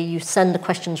shouldn't they be? You send the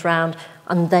questions round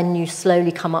and then you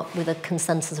slowly come up with a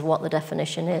consensus of what the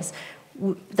definition is.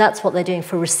 That's what they're doing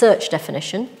for research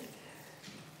definition.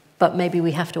 But maybe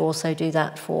we have to also do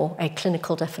that for a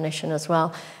clinical definition as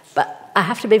well. But I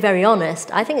have to be very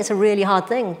honest, I think it's a really hard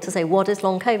thing to say what is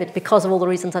long COVID because of all the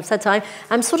reasons I've said. So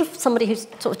I'm sort of somebody who's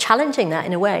sort of challenging that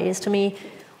in a way, is to me,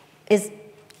 is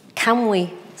can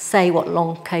we say what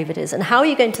long COVID is? And how are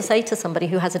you going to say to somebody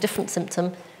who has a different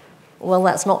symptom, well,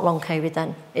 that's not long COVID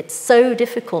then? It's so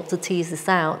difficult to tease this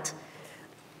out.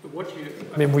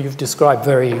 You've described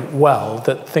very well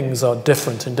that things are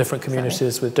different in different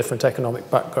communities with different economic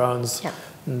backgrounds,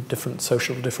 and different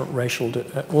social, different racial,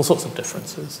 all sorts of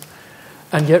differences.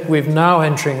 And yet we're now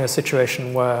entering a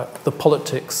situation where the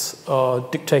politics are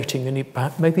dictating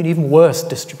maybe an even worse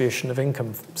distribution of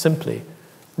income simply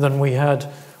than we had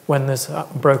when this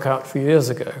broke out a few years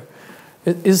ago.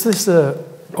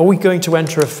 Are we going to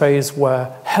enter a phase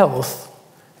where health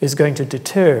is going to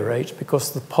deteriorate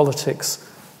because the politics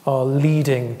are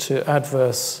leading to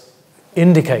adverse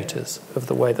indicators of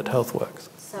the way that health works?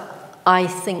 So I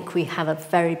think we have a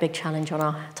very big challenge on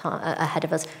ahead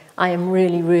of us. I am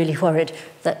really, really worried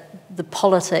that the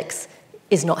politics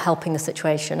is not helping the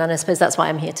situation, and I suppose that's why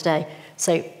I'm here today.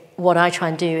 So what I try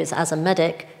and do is, as a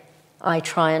medic, I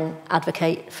try and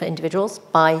advocate for individuals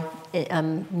by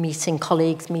meeting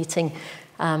colleagues,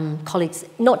 colleagues,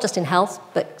 not just in health,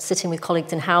 but sitting with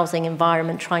colleagues in housing,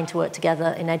 environment, trying to work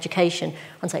together in education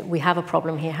and say, we have a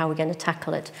problem here, how are we going to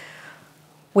tackle it?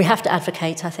 We have to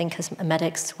advocate, I think, as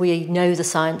medics. We know the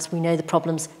science, we know the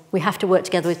problems. We have to work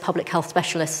together with public health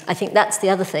specialists. I think that's the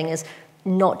other thing, is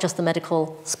not just the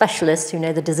medical specialists who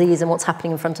know the disease and what's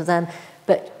happening in front of them,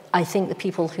 but I think the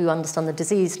people who understand the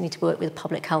disease need to work with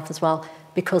public health as well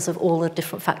because of all the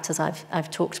different factors I've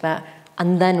talked about.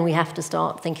 And then we have to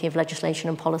start thinking of legislation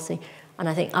and policy. And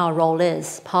I think our role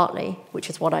is, partly, which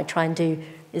is what I try and do,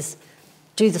 is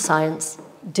do the science,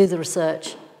 do the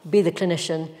research, be the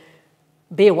clinician,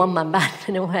 be a one-man band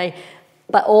in a way,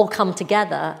 but all come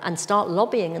together and start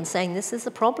lobbying and saying, this is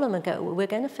a problem, and we're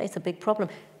going to face a big problem.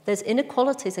 Those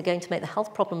inequalities are going to make the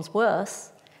health problems worse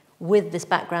with this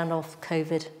background of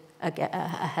COVID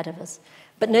ahead of us.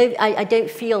 But no, I don't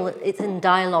feel it's in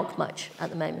dialogue much at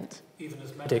the moment. Even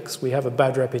as medics, we have a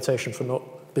bad reputation for not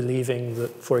believing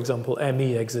that, for example,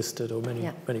 ME existed, or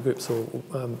many groups, or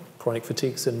chronic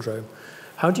fatigue syndrome.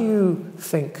 How do you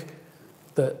think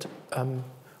that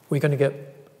we're going to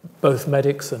get both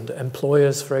medics and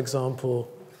employers, for example,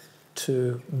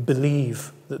 to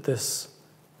believe that this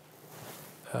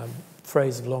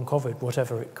phrase of long COVID,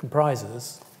 whatever it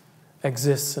comprises,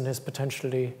 exists and is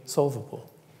potentially solvable?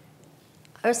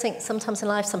 I always think sometimes in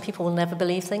life some people will never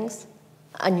believe things,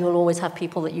 and you'll always have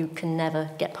people that you can never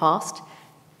get past.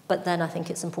 But then I think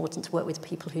it's important to work with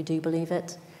people who do believe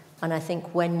it. And I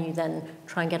think when you then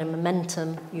try and get a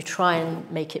momentum, you try and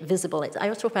make it visible. I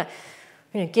always talk about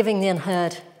giving the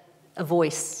unheard a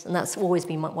voice, and that's always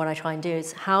been what I try and do,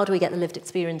 is how do we get the lived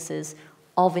experiences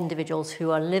of individuals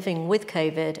who are living with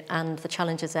COVID and the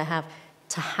challenges they have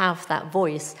to have that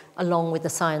voice along with the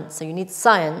science. So you need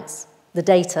science, the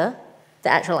data, the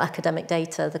actual academic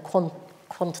data, the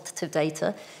quantitative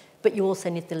data, but you also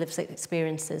need the lived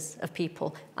experiences of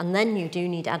people. And then you do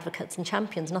need advocates and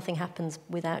champions. Nothing happens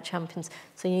without champions.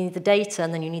 So you need the data,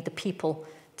 and then you need the people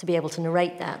to be able to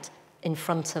narrate that in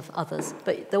front of others.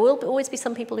 But there will always be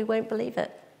some people who won't believe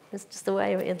it. It's just the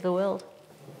way of the world.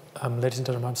 Ladies and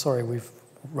gentlemen, I'm sorry, we've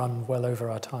run well over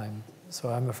our time. So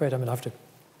I'm afraid I'm going to have to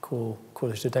call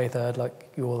it a day there. I'd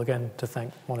like you all again to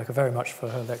thank Monica very much for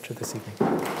her lecture this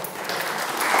evening.